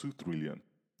to 2 trillion,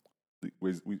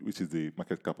 which is the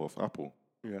market cap of Apple.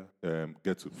 Yeah.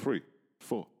 Get to 3,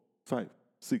 4, 5,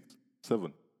 6,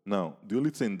 7. Now, the only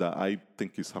thing that I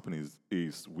think is happening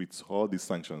is with all these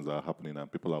sanctions that are happening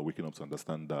and people are waking up to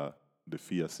understand that the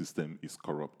fiat system is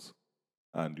corrupt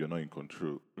and you're not in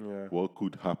control. Yeah. What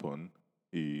could happen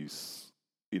is,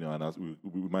 you know, and as we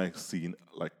might see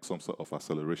like some sort of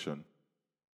acceleration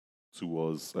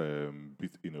towards,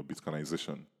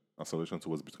 Bitcoinization. Acceleration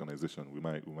towards Bitcoinization. We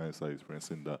might start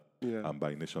experiencing that. Yeah. And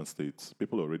by nation states,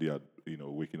 people already are,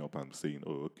 waking up and saying,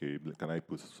 "Oh, okay, can I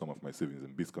put some of my savings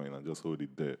in Bitcoin and just hold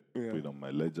it there? Yeah. Put it on my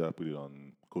ledger, put it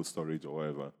on cold storage or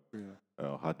whatever,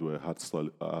 Yeah.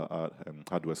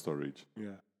 hardware storage."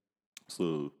 Yeah.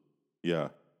 So, yeah.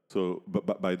 So,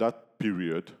 but by that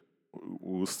period,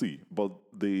 we'll see. But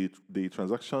the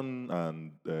transaction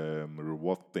and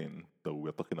reward thing that we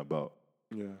were talking about,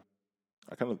 Yeah.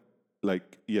 I kind of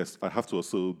like. Yes, I have to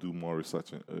also do more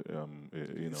research. So on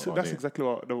that's it. exactly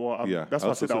what I'm. Yeah, That's I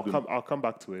why I said also I'll come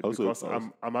back to it because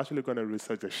I'm actually going to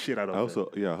research the shit out of I it. also,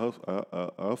 yeah, I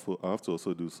have to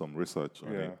also do some research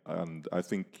on it, and I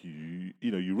think you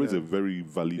raise a very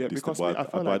valid Yeah, thing, because but I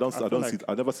feel I like- I feel don't see it, like-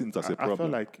 I never seen it as a I feel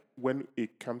problem. like when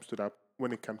it comes to that,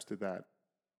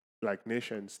 like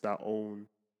nations that own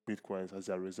bitcoins as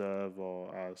their reserve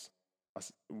or as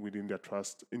within their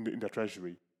trust in their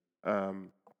treasury,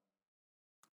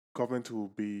 government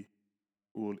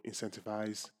will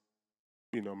incentivize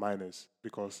miners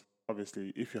because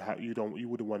obviously if you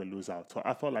wouldn't want to lose out. So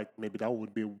I felt like maybe that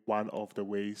would be one of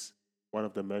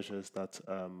the measures that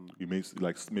You may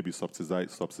like maybe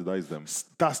subsidize them,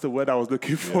 that's the word I was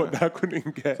looking for that I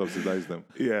couldn't get. subsidize them.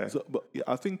 Yeah. So, but yeah,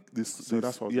 I think this.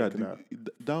 that's what I was looking at.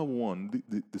 That one,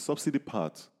 the subsidy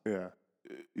part Yeah.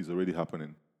 is already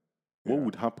happening. What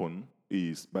would happen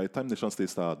is by the time nation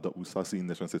states we start seeing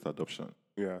nation state adoption.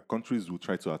 Yeah. Countries will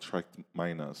try to attract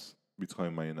miners,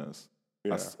 Bitcoin miners,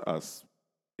 Yeah. as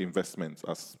investments,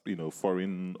 as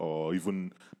foreign, or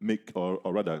even make or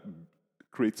rather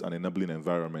create an enabling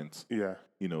environment. Yeah.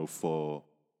 For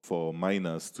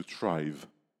miners to thrive.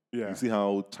 Yeah. You see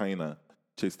how China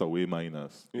chased away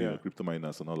miners, Yeah. crypto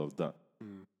miners and all of that.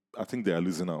 I think they are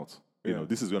losing out.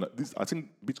 I think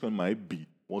Bitcoin might be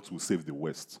what will save the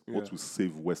West, what will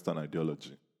save Western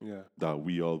ideology that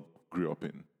we all grew up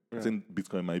in. I think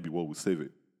Bitcoin might be what will save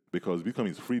it because Bitcoin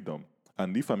is freedom.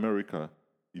 And if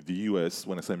the US,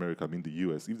 when I say America, I mean the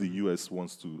US, if the US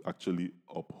wants to actually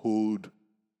uphold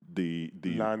the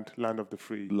land of the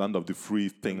free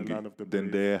thing,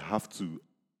 then they have to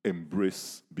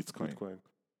embrace Bitcoin.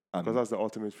 Because that's the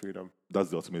ultimate freedom.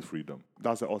 That's the ultimate freedom.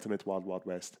 That's the ultimate wild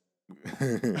west.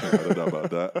 I don't know about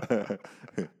that.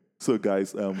 So,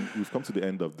 guys, we've come to the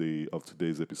end of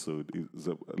today's episode. It's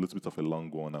a little bit of a long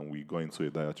one, and we go into a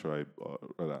diatribe or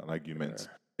rather an argument.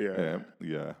 Yeah.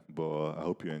 But I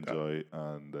hope you enjoy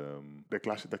and the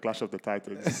clash of the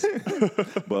titans.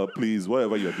 But please,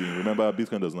 whatever you're doing, remember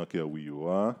Bitcoin does not care who you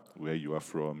are, where you are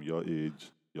from, your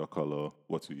age, your color,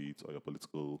 what you eat, or your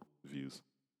political views.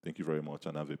 Thank you very much,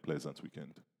 and have a pleasant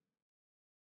weekend.